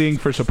amazing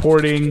for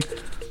supporting.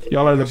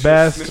 Y'all are the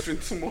best. Sniffing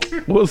some more.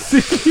 We'll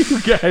see you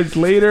guys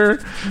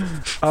later.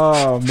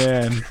 Oh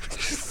man.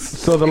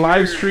 So the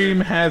live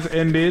stream has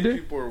ended.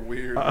 People are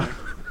weird. man.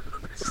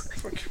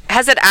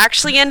 Has it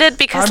actually ended?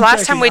 Because I'm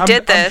last time we checking.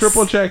 did this. I'm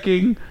triple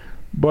checking,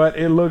 but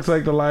it looks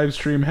like the live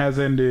stream has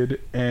ended.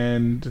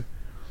 And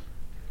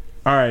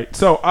all right,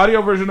 so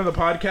audio version of the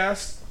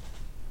podcast.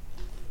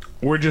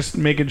 We're just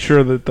making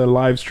sure that the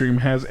live stream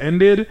has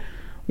ended.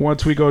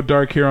 Once we go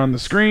dark here on the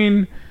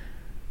screen,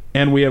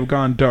 and we have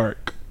gone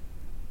dark.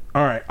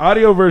 All right,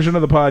 audio version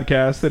of the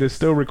podcast that is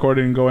still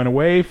recording and going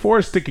away.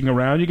 For sticking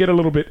around, you get a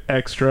little bit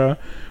extra.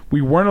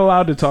 We weren't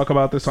allowed to talk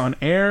about this on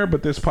air,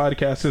 but this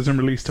podcast isn't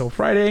released till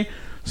Friday.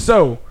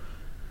 So,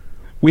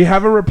 we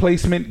have a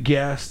replacement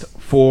guest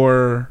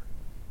for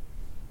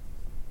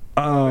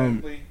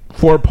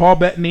Paul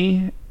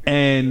Bettany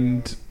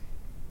and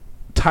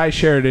Ty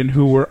Sheridan,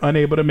 who were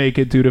unable to make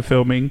it due to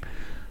filming.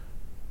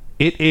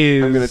 It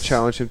is... I'm going to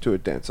challenge him to a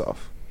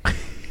dance-off.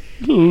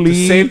 To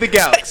save the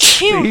galaxy.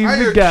 Save I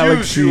the accuse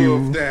galaxy. you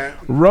of that.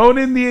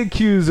 Ronan the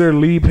Accuser,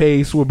 Lee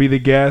Pace, will be the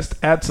guest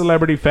at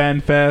Celebrity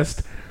Fan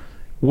Fest.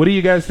 What do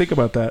you guys think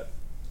about that?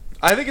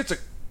 I think it's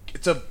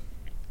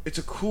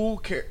a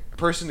cool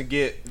person to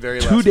get very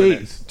 2 last days.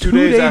 minute. 2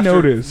 days day after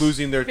notice.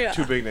 losing their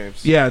two big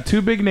names. Yeah,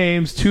 2 big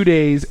names, 2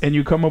 days, and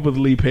you come up with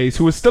Lee Pace,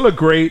 who was still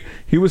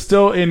he was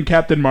still in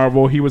Captain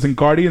Marvel. He was in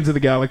Guardians of the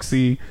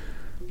Galaxy.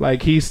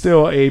 Like, he's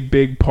still a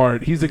big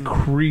part. He's a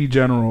Kree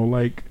general.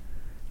 Like,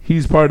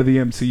 he's part of the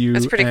MCU.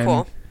 That's pretty and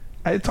cool.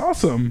 It's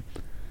awesome.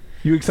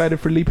 You excited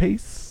for Lee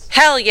Pace?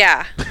 Hell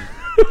yeah.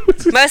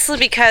 Mostly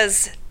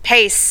because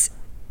Pace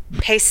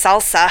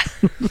salsa.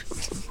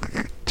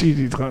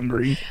 Gigi's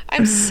hungry.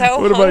 I'm so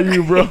What hungry. about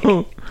you,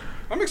 bro?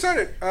 I'm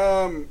excited.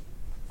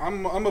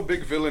 I'm a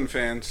big villain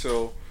fan,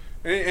 so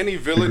any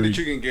villain that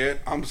you can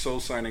get, I'm so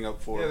signing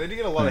up for. Yeah, they do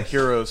get a lot of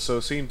heroes, so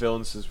seeing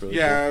villains is really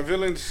cool.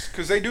 Villains,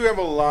 because they do have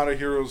a lot of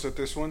heroes at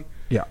this one.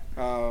 Yeah.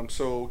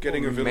 So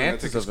getting a villain, I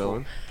think Manta's is a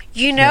villain.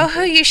 You know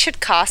who you should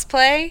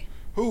cosplay?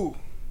 Cool.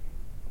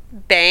 Who?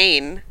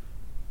 Bane.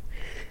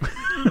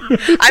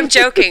 I'm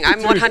joking. I'm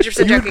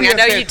 100% joking. I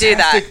know you do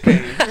that.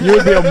 You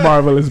would be a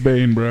marvelous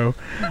Bane, bro.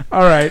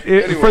 All right.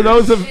 For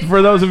those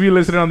of you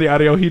listening on the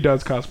audio, he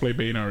does cosplay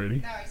Bane already.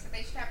 No, so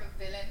they should have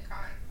a villain con.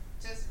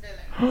 Just villain.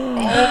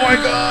 Oh my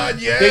God!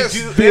 They Yes.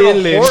 do. They have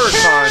a horror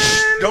con.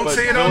 Don't but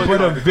say it no on one-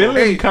 But a villain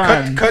Hey,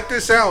 con. cut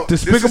this out.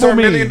 Despicable this is our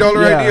Me. $1 million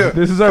idea.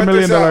 This is our Cut $1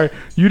 this million. out.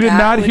 You did That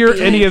not would hear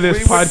be any of this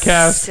We would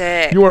podcast.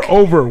 sick. You are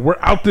over. We're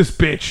out this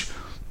bitch.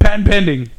 Patent pending.